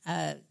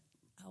 I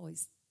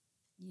always,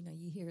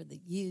 you hear the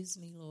use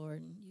me,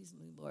 Lord, and use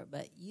me, Lord.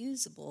 But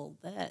usable,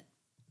 that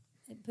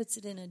it puts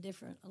it in a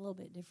little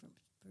bit different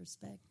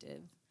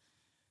perspective.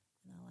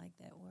 And I like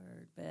that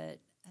word.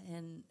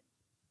 And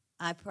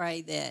I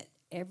pray that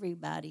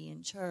everybody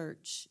in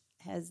church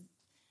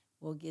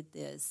will get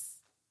this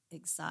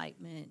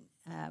excitement.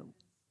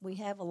 We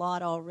have a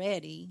lot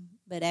already,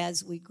 but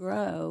as we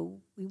grow,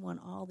 we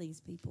want all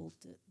these people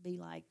to be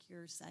like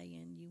you're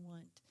saying. You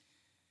want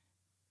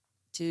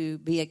to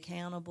be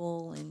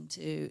accountable, and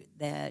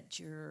that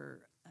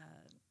you're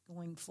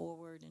going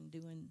forward and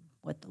doing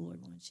what the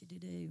Lord wants you to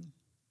do.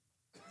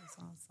 That's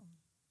awesome.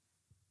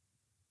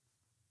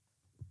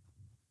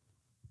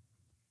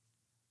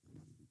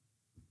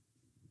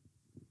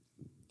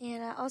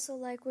 And I also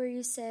like where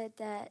you said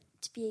that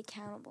to be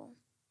accountable.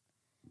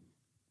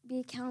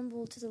 Be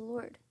accountable to the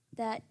Lord,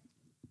 that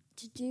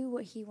to do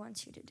what He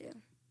wants you to do.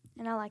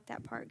 And I like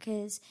that part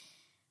because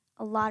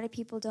a lot of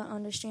people don't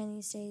understand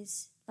these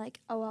days, like,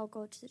 oh, I'll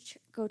go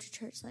to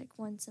church like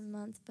once a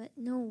month. But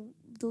no,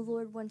 the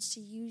Lord wants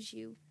to use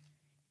you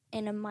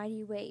in a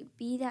mighty way.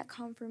 Be that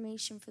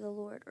confirmation for the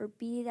Lord, or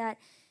be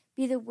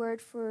the word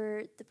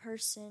for the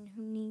person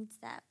who needs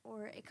that,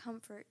 or a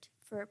comfort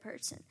for a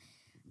person.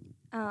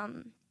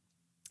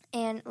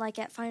 And like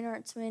at Fine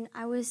Arts, when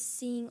I was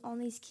seeing all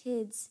these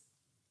kids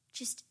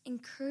just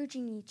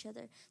encouraging each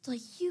other, it's like,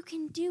 you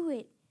can do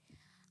it.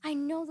 I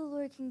know the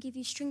Lord can give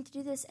you strength to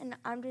do this. And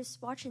I'm just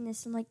watching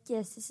this and like,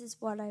 yes, this is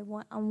what I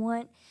want. I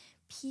want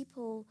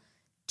people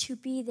to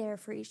be there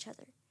for each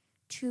other,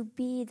 to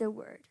be the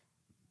word,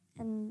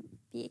 and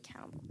be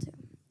accountable to.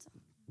 So.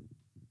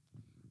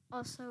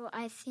 Also,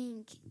 I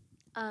think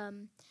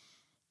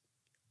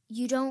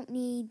you don't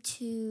need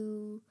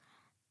to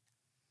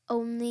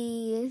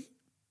only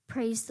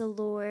praise the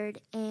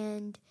Lord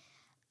and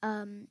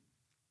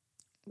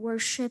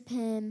worship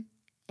Him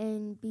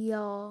and be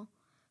all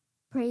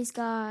praise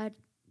God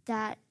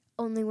that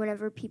only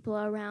whenever people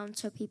are around,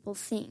 so people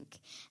think.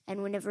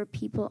 And whenever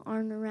people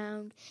aren't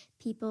around,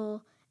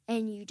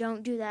 and you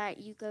don't do that,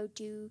 you go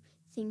do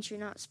things you're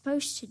not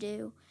supposed to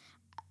do.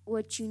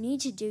 What you need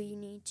to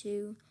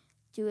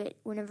do it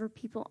whenever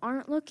people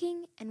aren't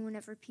looking and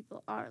whenever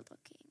people are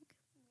looking.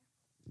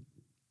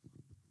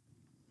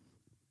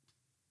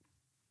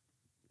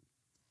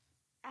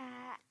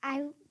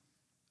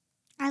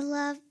 I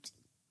loved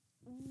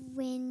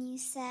when you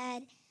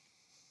said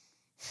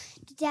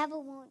the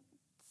devil won't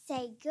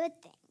say good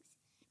things,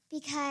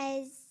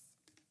 because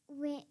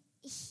we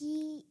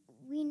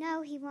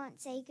know he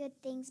won't say good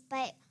things,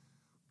 but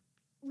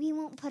we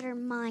won't put our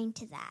mind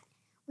to that.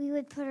 We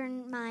would put our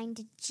mind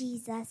to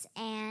Jesus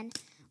and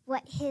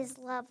what His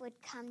love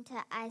would come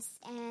to us,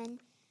 and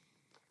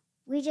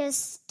we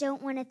just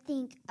don't want to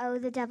think, oh,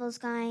 the devil's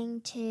going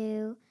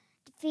to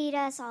defeat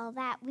us, all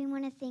that. We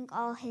want to think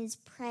all his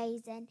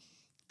praise, and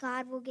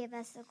God will give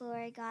us the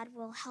glory. God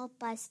will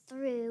help us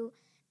through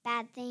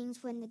bad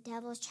things when the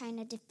devil's trying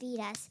to defeat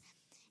us.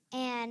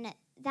 And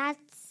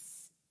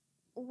that's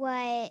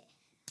what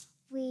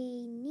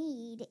we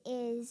need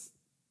is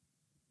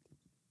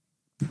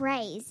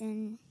praise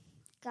in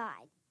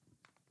God.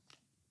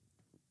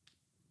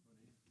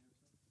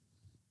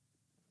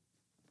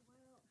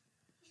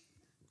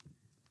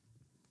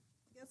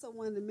 I guess I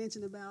wanted to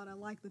mention about, I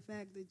like the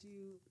fact that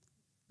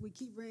we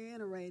keep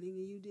reiterating,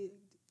 and you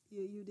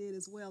did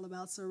as well,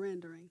 about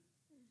surrendering,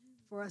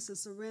 for us to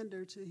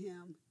surrender to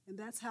him. And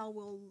that's how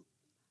we'll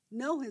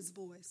know his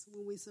voice,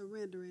 when we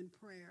surrender in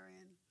prayer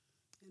and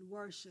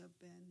worship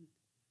and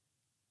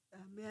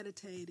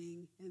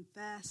meditating and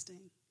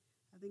fasting.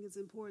 I think it's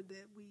important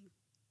that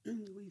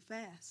we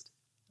fast.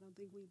 I don't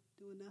think we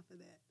do enough of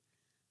that.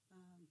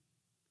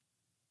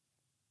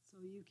 So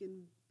you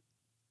can,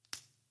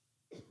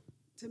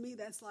 to me,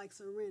 that's like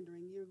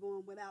surrendering. You're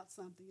going without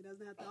something. It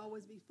doesn't have to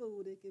always be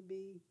food. It could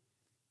be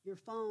your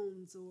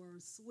phones or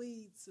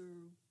sweets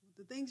or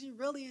the things you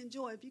really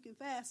enjoy. If you can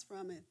fast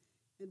from it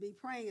and be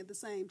praying at the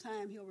same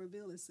time, he'll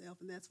reveal himself.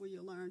 And that's where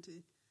you'll learn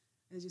to,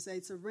 as you say,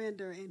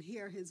 surrender and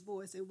hear his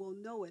voice. And we'll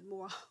know it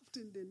more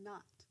often than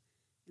not.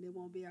 And it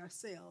won't be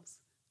ourselves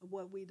of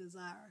what we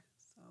desire.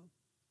 So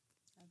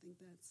I think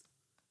that's,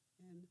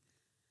 and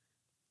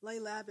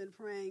lately I've been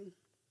praying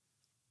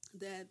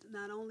that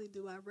not only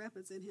do I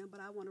represent him, but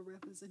I want to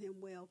represent him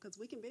well, because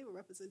we can be a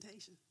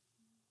representation.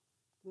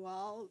 We're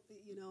all,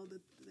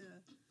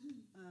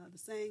 the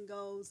saying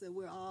goes that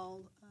we're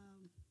all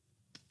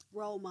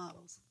role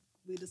models.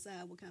 We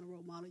decide what kind of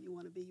role model you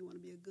want to be. You want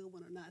to be a good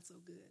one or not so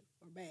good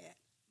or bad.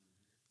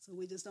 So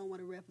we just don't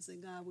want to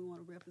represent God. We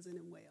want to represent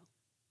him well.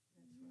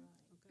 That's right.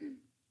 Okay?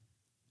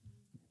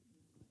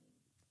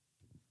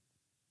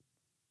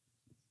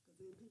 Because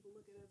then people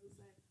look at us and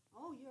say,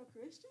 oh, you're a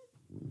Christian?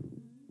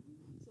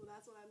 So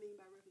that's what I mean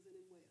by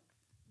representing well.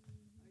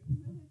 Are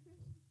you really a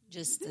Christian?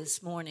 Just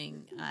this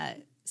morning,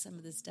 some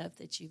of the stuff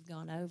that you've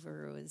gone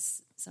over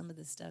was some of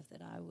the stuff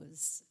that I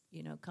was,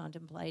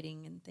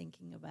 contemplating and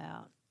thinking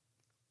about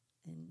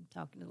and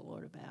talking to the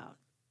Lord about.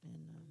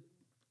 And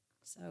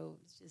so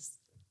it's just,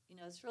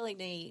 it's really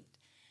neat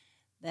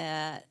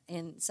that,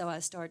 and so I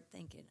started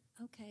thinking,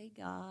 okay,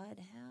 God,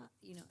 how,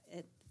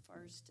 at the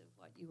first of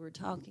what you were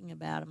talking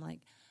about, I'm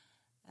like,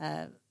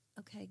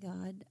 okay,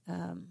 God,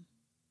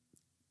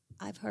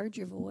 I've heard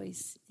your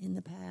voice in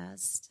the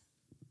past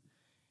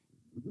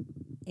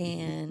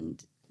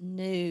and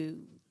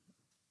knew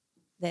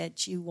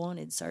that you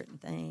wanted certain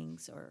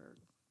things, or,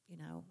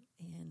 and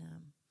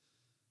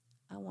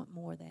I want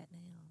more of that now.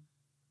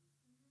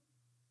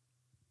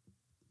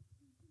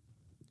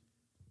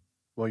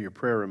 Well, your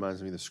prayer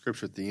reminds me of the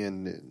scripture at the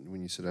end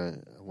when you said,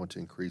 I want to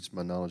increase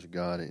my knowledge of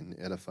God and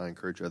edify,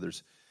 encourage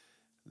others.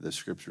 The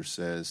scripture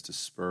says to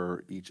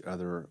spur each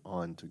other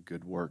on to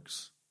good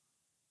works.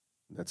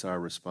 That's our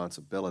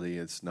responsibility.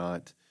 It's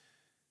not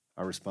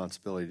our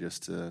responsibility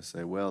just to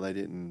say, well, they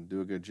didn't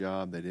do a good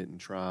job, they didn't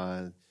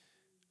try.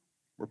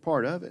 We're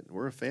part of it.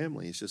 We're a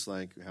family. It's just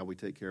like how we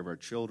take care of our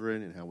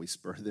children and how we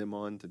spur them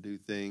on to do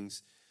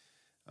things.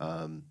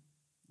 And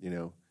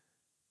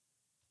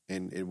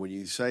when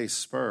you say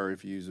spur,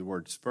 if you use the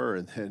word spur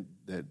in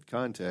that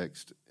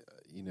context,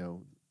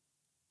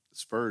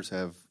 spurs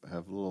have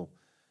little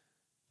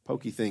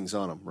pokey things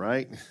on them,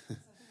 right?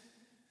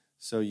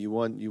 So you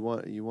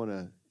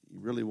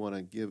really want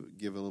to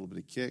give a little bit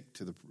of kick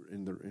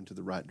into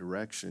the right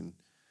direction,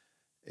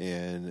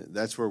 and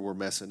that's where we're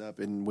messing up.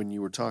 And when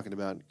you were talking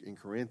about in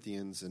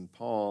Corinthians, and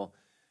Paul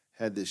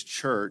had this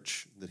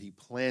church that he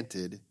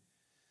planted,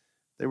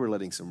 they were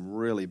letting some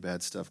really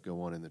bad stuff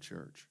go on in the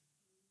church.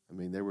 I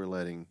mean, they were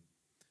letting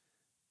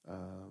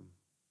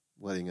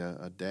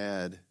a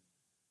dad, if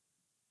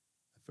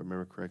I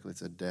remember correctly,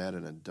 it's a dad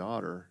and a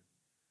daughter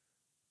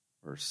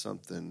or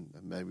something,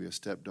 maybe a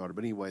stepdaughter.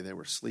 But anyway, they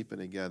were sleeping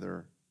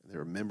together. They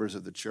were members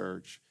of the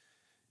church.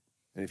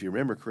 And if you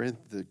remember,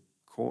 the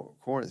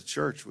Corinth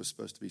church was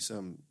supposed to be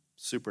some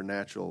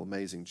supernatural,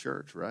 amazing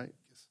church, right?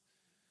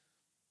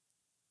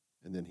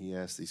 And then he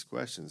asked these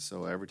questions.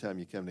 So every time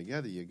you come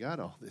together, you got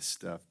all this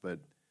stuff, but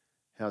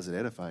how's it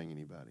edifying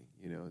anybody?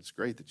 It's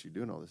great that you're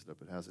doing all this stuff,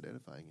 but how's it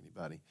edifying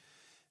anybody?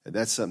 And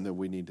that's something that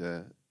we need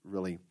to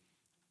really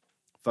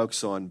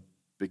focus on,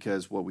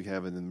 because what we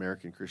have in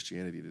American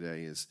Christianity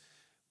today is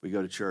we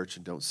go to church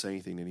and don't say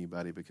anything to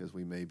anybody because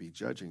we may be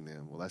judging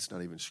them. Well, that's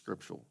not even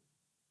scriptural.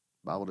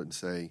 The Bible didn't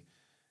say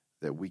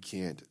that we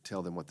can't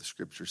tell them what the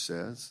Scripture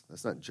says.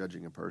 That's not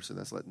judging a person.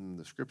 That's letting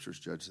the Scriptures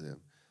judge them.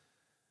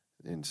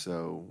 And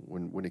so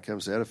when it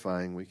comes to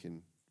edifying,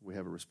 we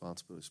have a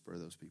responsibility to spur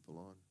those people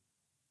on.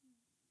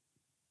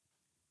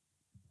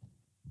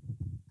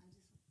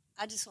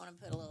 I just want to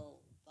put a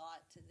little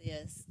thought to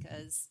this,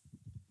 because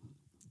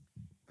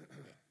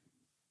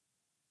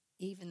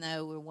even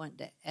though we're wanting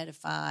to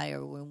edify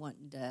or we're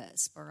wanting to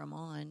spur them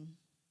on,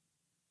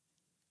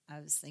 I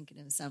was thinking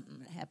of something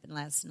that happened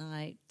last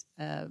night.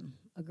 A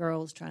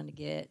girl was trying to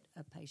get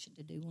a patient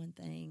to do one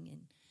thing,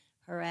 and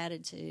her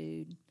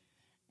attitude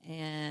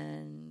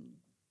and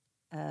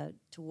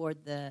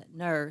toward the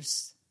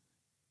nurse.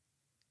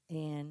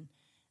 And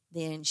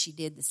then she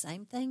did the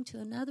same thing to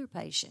another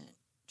patient,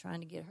 trying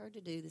to get her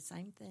to do the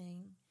same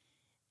thing.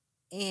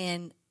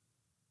 And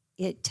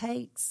it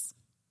takes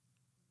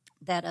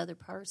that other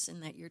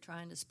person that you're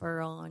trying to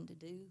spur on to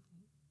do,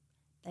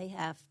 they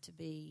have to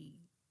be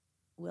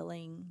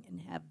willing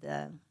and have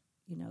the,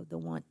 the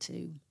want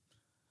to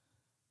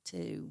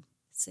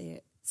see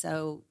it.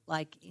 So,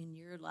 like in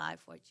your life,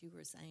 what you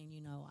were saying,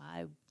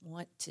 I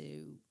want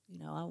you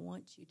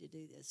to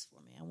do this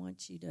for me. I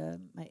want you to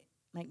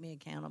make me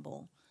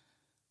accountable.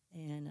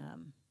 And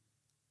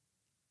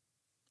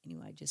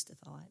anyway, just a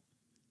thought.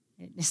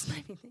 It just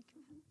made me think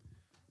about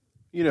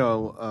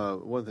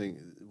it.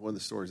 One of the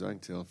stories I can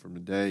tell from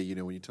today,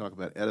 when you talk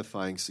about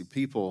edifying, see,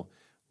 people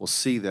will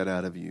see that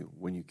out of you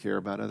when you care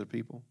about other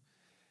people.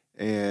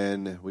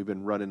 And we've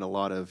been running a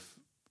lot of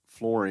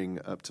flooring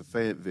up to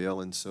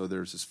Fayetteville, and so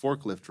there's this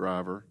forklift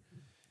driver,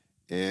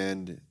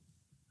 and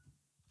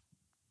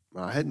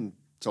I hadn't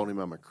told him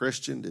I'm a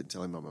Christian, didn't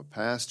tell him I'm a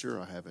pastor.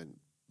 I haven't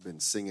been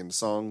singing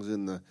songs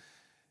in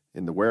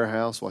the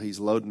warehouse while he's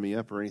loading me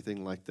up or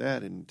anything like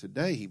that. And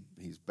today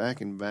he's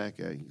backing back.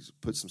 He's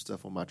put some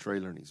stuff on my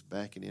trailer, and he's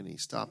backing in, and he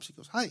stops. He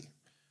goes, "Hey,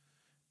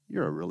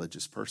 you're a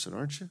religious person,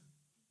 aren't you?"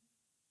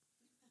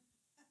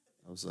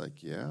 I was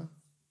like, "Yeah."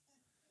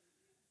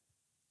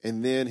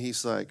 And then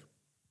he's like,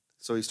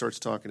 so he starts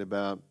talking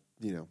about,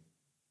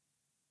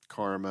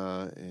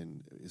 karma,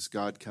 and is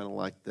God kind of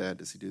like that?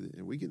 Does he do that?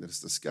 And we get in this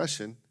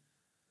discussion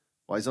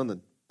while he's on the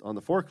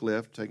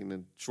forklift, taking a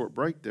short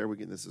break there. We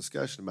get in this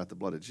discussion about the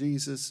blood of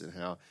Jesus and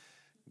how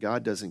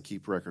God doesn't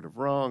keep record of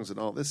wrongs and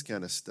all this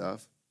kind of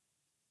stuff.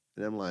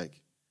 And I'm like,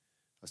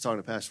 I was talking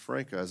to Pastor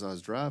Franco as I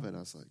was driving. I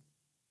was like,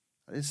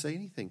 I didn't say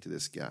anything to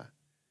this guy.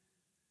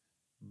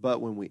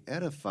 But when we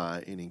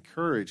edify and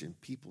encourage, and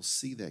people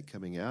see that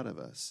coming out of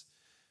us,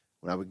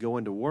 when I would go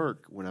into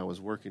work, when I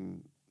was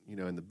working,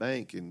 in the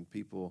bank, and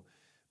people,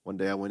 one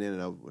day I went in,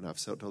 and when I've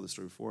told this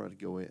story before,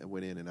 I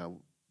went in and I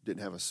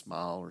didn't have a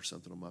smile or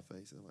something on my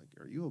face. And I'm like,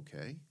 "Are you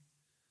okay?"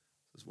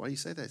 I says, "Why do you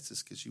say that?" It's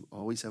just because you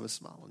always have a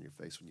smile on your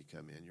face when you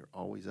come in. You're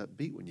always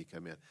upbeat when you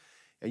come in.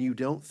 And you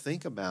don't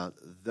think about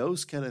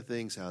those kind of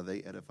things, how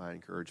they edify and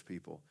encourage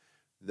people.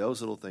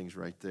 Those little things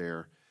right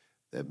there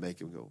that make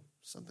them go,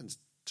 something's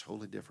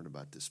totally different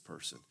about this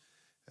person.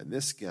 And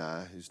this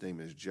guy, whose name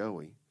is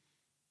Joey,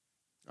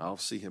 I'll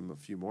see him a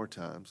few more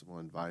times. I'm going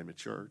to invite him to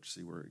church,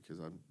 because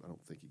I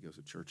don't think he goes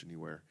to church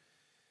anywhere.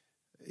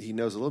 He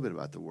knows a little bit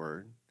about the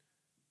Word,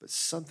 but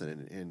something,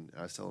 and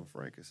I was telling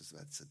Frank, I says,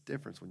 that's the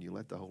difference. When you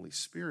let the Holy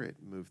Spirit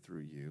move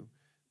through you,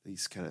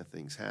 these kind of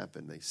things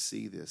happen. They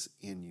see this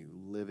in you,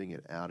 living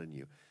it out in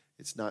you.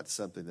 It's not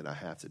something that I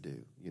have to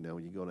do.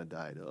 When you go on a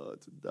diet,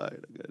 it's a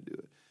diet, I got to do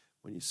it.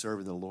 When you serve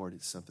in the Lord,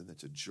 it's something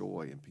that's a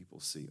joy, and people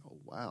see, oh,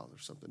 wow,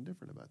 there's something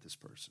different about this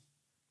person.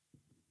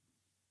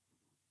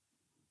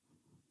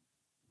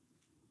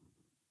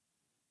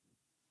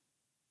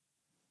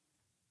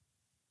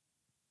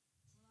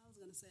 Well, I was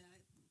going to say,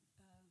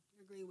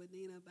 I agree with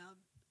Nina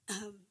about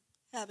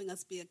having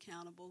us be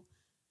accountable.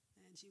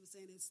 And she was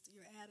saying it's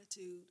your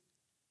attitude.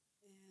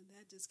 And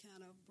that just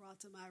kind of brought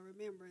to my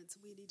remembrance,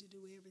 we need to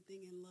do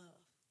everything in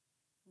love.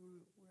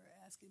 We're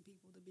asking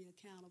people to be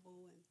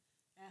accountable and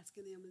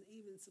asking them, and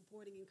even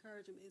supporting,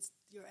 encouraging them. It's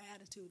your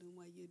attitude and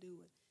way you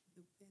do it.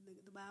 And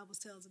the Bible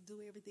tells us to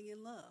do everything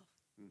in love.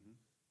 Mm-hmm.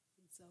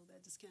 And so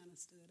that just kind of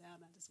stood out,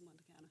 and I just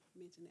wanted to kind of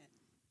mention that.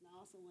 And I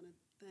also want to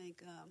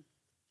thank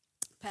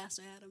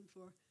Pastor Adam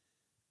for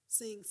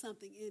seeing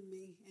something in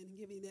me and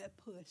giving that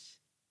push.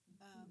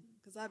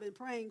 Because I've been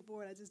praying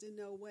for it. I just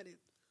didn't know what it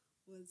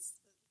was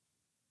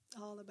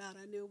all about.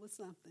 I knew it was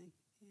something.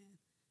 And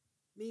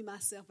me,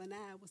 myself, and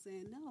I was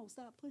saying, no,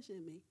 stop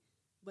pushing me.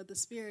 But the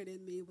Spirit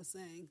in me was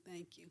saying,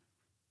 thank you.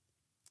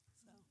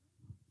 So,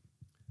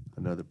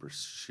 another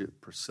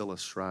Priscilla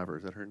Shriver.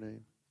 Is that her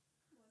name?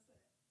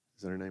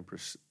 Is that her name,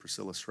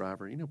 Priscilla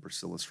Shriver? You know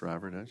Priscilla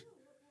Shriver, don't you?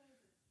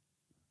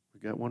 We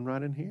got one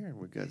right in here.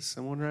 We got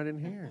someone right in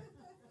here.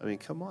 I mean,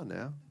 come on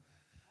now.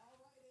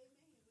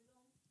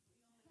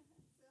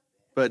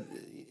 But,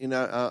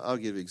 I'll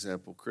give you an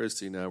example.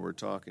 Christy and I were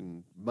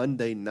talking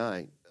Monday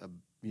night,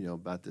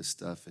 about this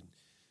stuff. And,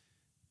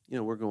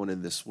 we're going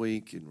in this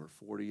week, and we're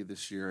 40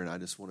 this year, and I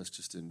just want us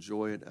just to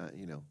enjoy it.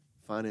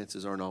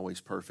 Finances aren't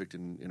always perfect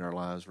in our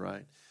lives,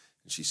 right?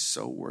 And she's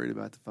so worried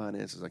about the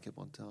finances. I kept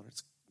on telling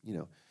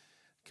her,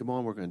 come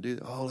on, we're going to do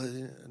that. Oh,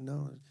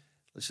 no,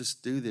 let's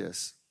just do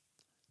this.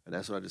 And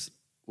that's what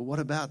what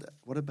about that?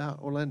 What about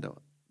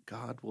Orlando?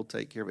 God will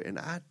take care of it. And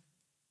I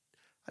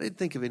didn't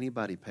think of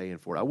anybody paying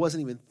for it. I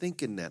wasn't even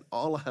thinking that.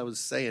 All I was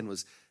saying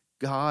was,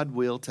 God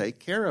will take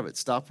care of it.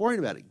 Stop worrying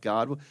about it.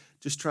 God will,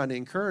 just trying to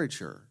encourage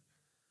her.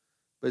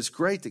 But it's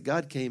great that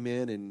God came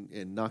in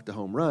and knocked a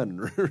home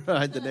run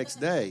right the next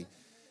day,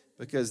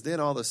 because then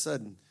all of a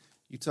sudden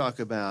you talk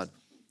about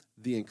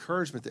the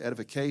encouragement, the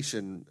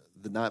edification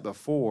the night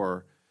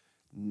before.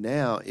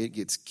 Now it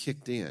gets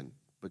kicked in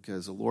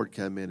because the Lord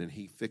came in and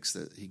He fixed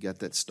it. He got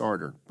that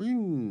starter,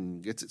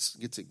 boom, gets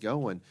it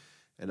going,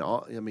 And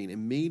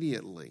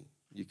immediately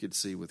you could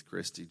see with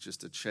Christy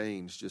just a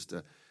change, just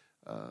a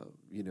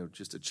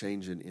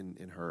change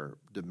in her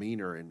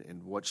demeanor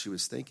and what she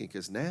was thinking.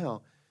 Because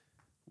now,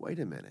 wait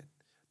a minute,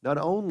 not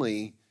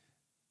only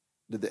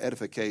did the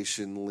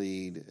edification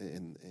lead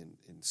in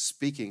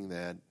speaking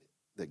that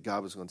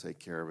God was going to take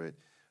care of it,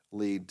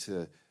 lead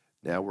to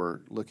now we're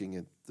looking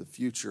at the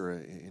future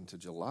into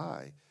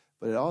July.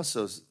 But it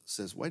also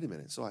says, wait a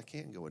minute, so I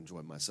can go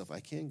enjoy myself. I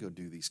can go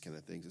do these kind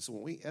of things. And so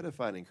when we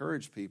edify and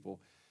encourage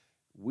people,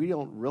 we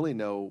don't really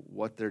know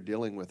what they're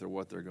dealing with or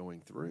what they're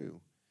going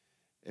through.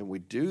 And we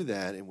do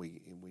that, and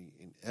we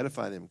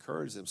edify them,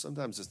 encourage them.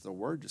 Sometimes it's the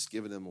word, just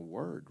giving them a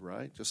word,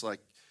 right? Just like,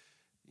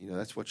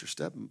 that's what your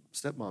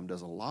stepmom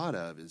does a lot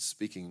of, is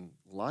speaking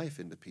life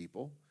into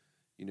people,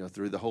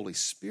 through the Holy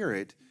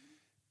Spirit.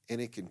 And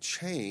it can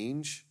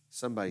change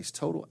somebody's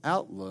total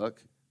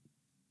outlook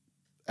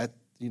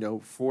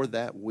for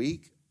that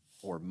week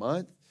or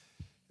month.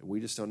 And we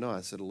just don't know.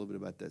 I said a little bit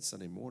about that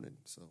Sunday morning.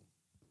 So,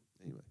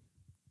 anyway.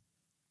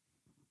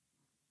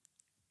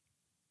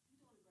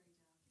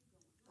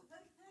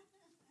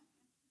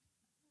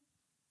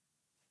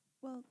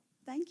 Well,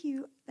 thank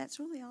you. That's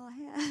really all I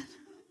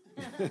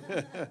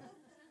had.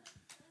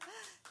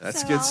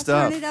 That's good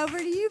stuff. I'll turn it over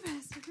to you,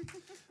 Pastor.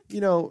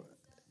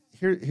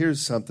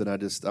 Here's something I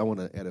want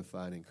to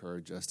edify and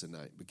encourage us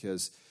tonight,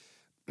 because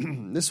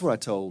this is what I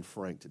told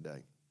Frank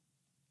today.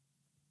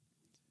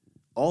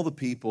 All the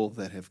people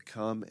that have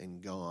come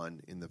and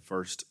gone in the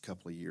first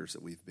couple of years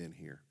that we've been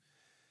here,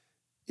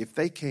 if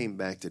they came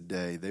back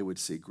today, they would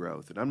see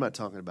growth. And I'm not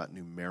talking about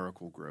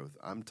numerical growth.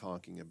 I'm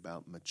talking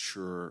about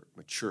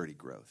maturity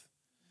growth.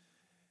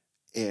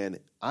 And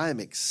I'm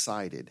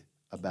excited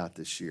about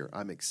this year.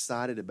 I'm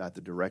excited about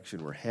the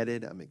direction we're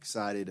headed. I'm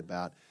excited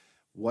about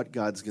what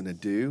God's going to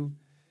do.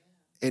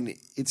 And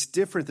it's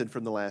different than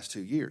from the last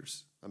 2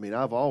 years. I mean,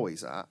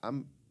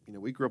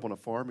 we grew up on a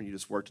farm and you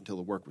just worked until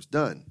the work was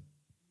done.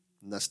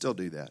 And I still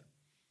do that.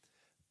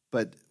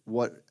 But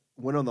what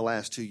went on the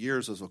last 2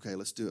 years was, okay,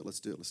 let's do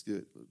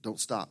it. Don't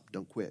stop,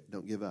 don't quit,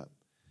 don't give up.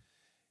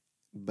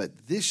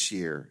 But this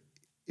year,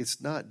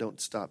 it's not don't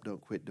stop,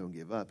 don't quit, don't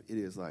give up. It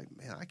is like,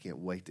 man, I can't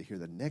wait to hear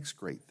the next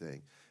great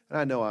thing. And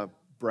I know I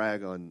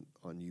brag on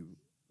you,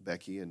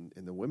 Becky, and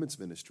the women's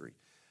ministry.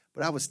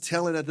 But I was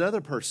telling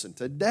another person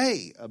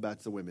today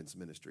about the women's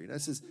ministry. And I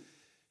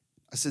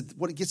said,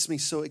 what gets me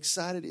so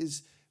excited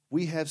is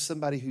we have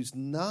somebody who's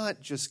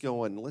not just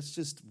going, let's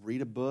just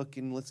read a book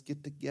and let's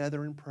get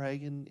together and pray.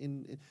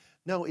 And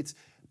no, it's,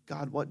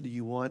 God, what do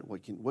you want?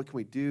 What can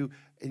we do?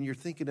 And you're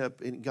thinking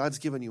up, and God's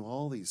given you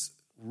all these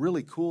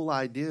really cool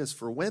ideas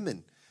for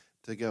women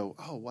to go,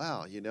 oh,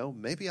 wow,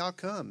 maybe I'll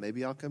come.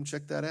 Maybe I'll come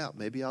check that out.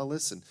 Maybe I'll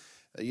listen.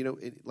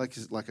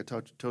 Like I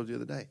told you the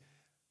other day,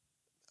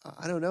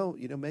 I don't know,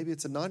 maybe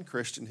it's a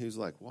non-Christian who's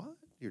like, what?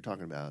 You're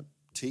talking about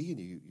tea, and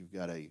you've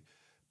got a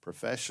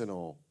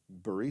professional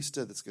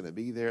barista that's going to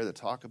be there to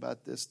talk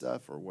about this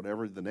stuff or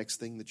whatever the next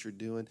thing that you're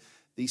doing.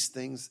 These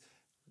things,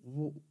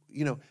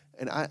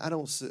 and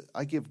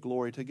I give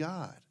glory to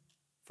God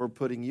for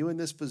putting you in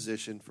this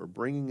position, for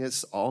bringing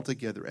us all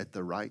together at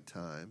the right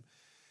time.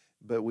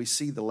 But we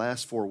see the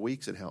last 4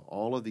 weeks and how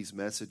all of these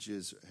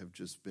messages have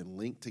just been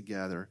linked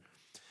together.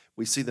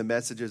 We see the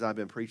messages I've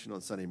been preaching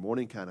on Sunday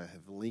morning kind of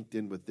have linked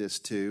in with this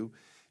too.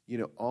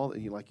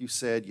 Like you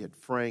said, you had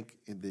Frank,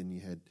 and then you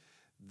had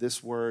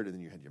this word, and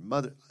then you had your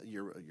mother,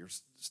 your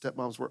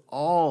stepmom's word,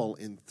 all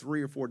in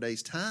 3 or 4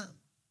 days' time.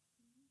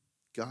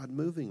 God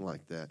moving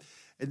like that.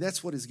 And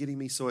that's what is getting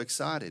me so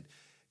excited.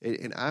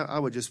 And I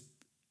would just,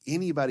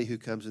 anybody who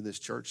comes in this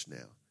church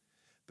now,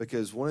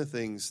 because one of the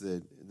things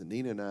that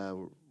Nina and I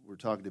were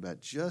talking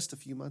about just a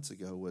few months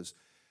ago was,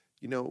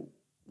 we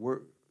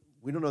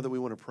don't know that we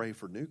want to pray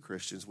for new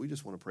Christians. We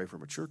just want to pray for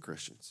mature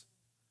Christians,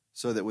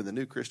 so that when the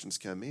new Christians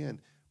come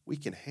in, we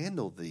can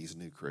handle these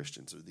new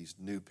Christians or these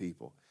new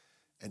people.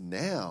 And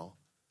now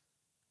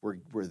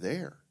we're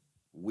there.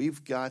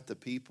 We've got the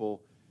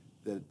people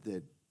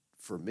that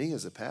for me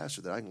as a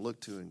pastor that I can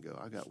look to and go,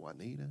 I got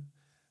Juanita,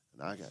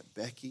 and I got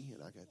Becky,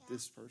 and I got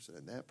this person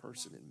and that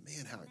person. And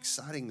man, how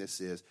exciting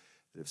this is,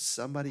 that if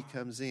somebody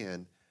comes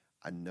in,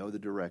 I know the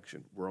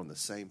direction. We're on the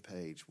same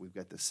page. We've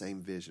got the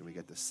same vision. We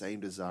got the same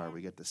desire.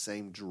 We got the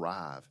same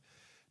drive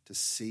to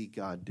see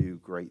God do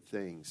great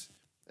things.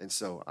 And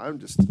so I'm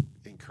just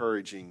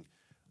encouraging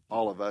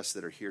all of us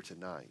that are here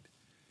tonight,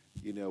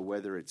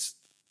 whether it's,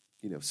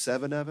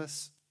 7 of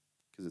us,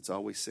 because it's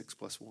always 6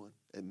 plus 1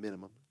 at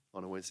minimum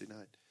on a Wednesday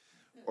night,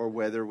 or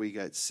whether we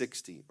got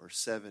 60 or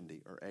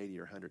 70 or 80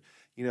 or 100.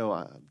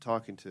 I'm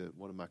talking to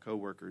one of my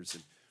coworkers,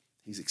 and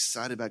he's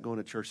excited about going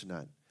to church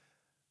tonight,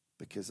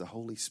 because the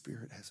Holy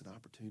Spirit has an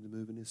opportunity to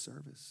move in his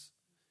service.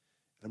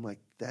 And I'm like,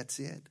 that's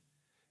it.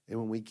 And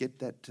when we get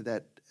to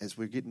that, as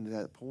we're getting to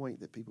that point,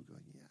 that people go,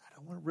 yeah,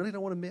 I really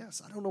don't want to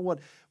miss. I don't know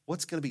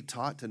what's going to be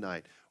taught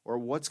tonight, or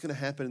what's going to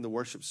happen in the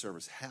worship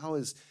service. How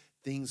is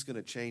things going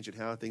to change, and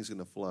how are things going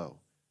to flow?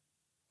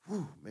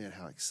 Whew, man,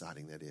 how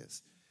exciting that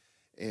is.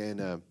 And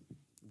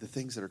the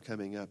things that are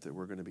coming up that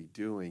we're going to be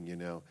doing,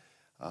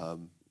 of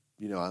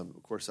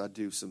course, I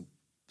do some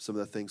some of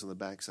the things on the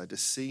backside, to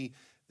see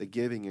the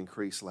giving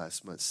increase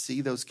last month. See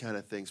those kind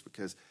of things,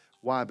 because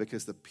why?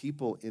 Because the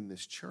people in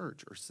this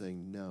church are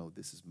saying, no,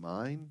 this is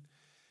mine,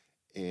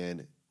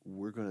 and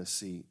we're going to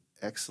see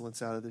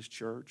excellence out of this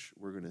church.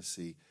 We're going to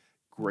see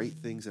great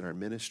things in our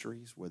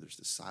ministries, whether it's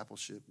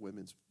discipleship,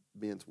 women's,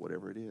 men's,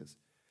 whatever it is.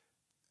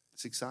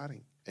 It's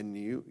exciting, and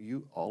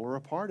you all are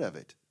a part of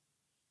it.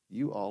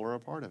 You all are a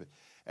part of it.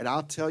 And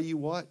I'll tell you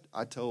what,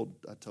 I told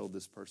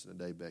this person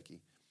today, Becky.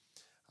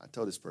 I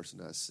told this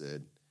person, I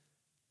said,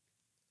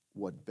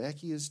 what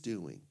Becky is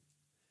doing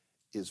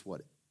is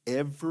what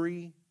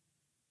every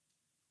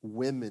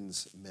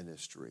women's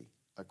ministry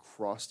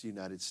across the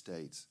United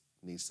States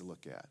needs to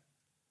look at.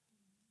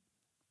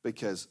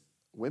 Because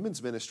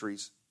women's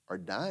ministries are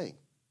dying.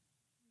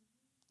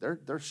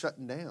 They're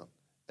shutting down.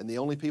 And the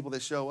only people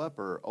that show up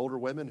are older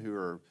women who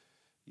are,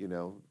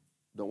 don't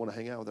want to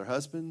hang out with their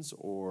husbands,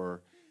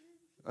 or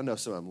I know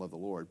some of them love the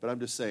Lord, but I'm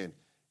just saying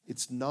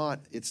it's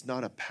not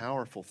a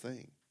powerful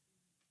thing.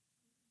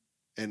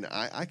 And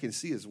I can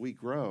see as we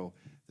grow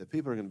that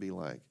people are going to be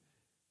like,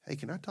 hey,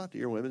 can I talk to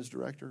your women's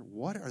director?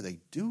 What are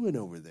they doing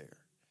over there?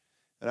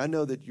 And I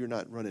know that you're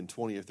not running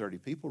 20 or 30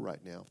 people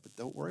right now, but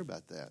don't worry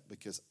about that,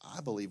 because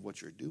I believe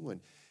what you're doing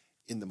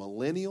in the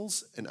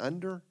millennials and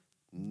under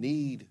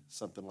need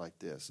something like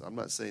this. I'm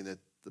not saying that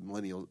the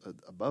millennials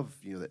above,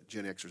 that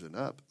Gen Xers and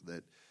up,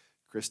 that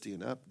Christy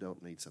and up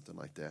don't need something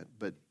like that.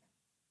 But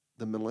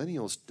the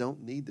millennials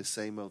don't need the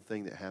same old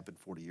thing that happened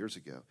 40 years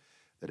ago.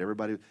 That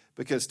everybody,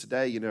 because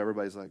today,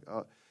 everybody's like,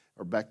 oh,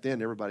 or back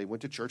then, everybody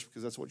went to church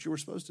because that's what you were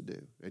supposed to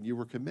do. And you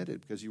were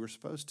committed because you were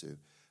supposed to.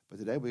 But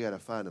today we got to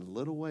find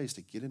little ways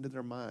to get into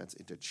their minds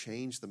and to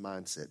change the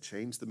mindset,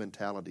 change the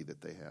mentality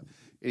that they have.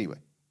 Anyway,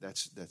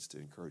 that's to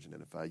encourage and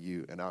edify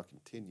you, and I'll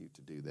continue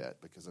to do that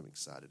because I'm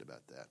excited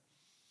about that.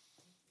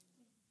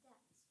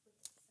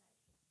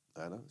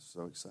 I know, it's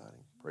so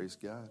exciting. Praise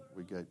God.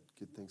 We got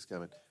good things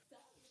coming.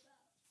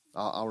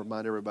 I'll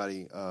remind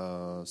everybody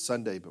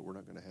Sunday, but we're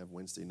not going to have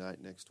Wednesday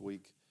night next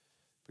week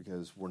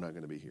because we're not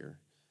going to be here.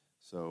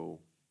 So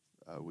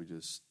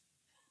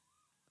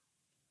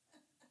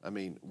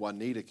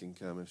Juanita can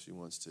come if she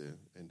wants to,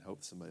 and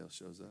hope somebody else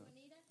shows up.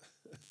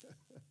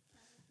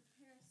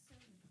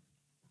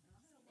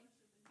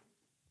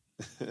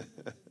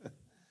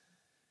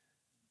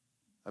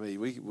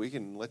 We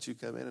can let you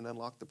come in and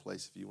unlock the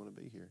place if you want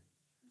to be here.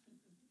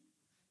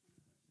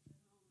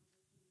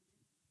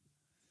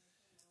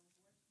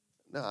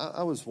 Now,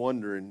 I was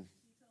wondering,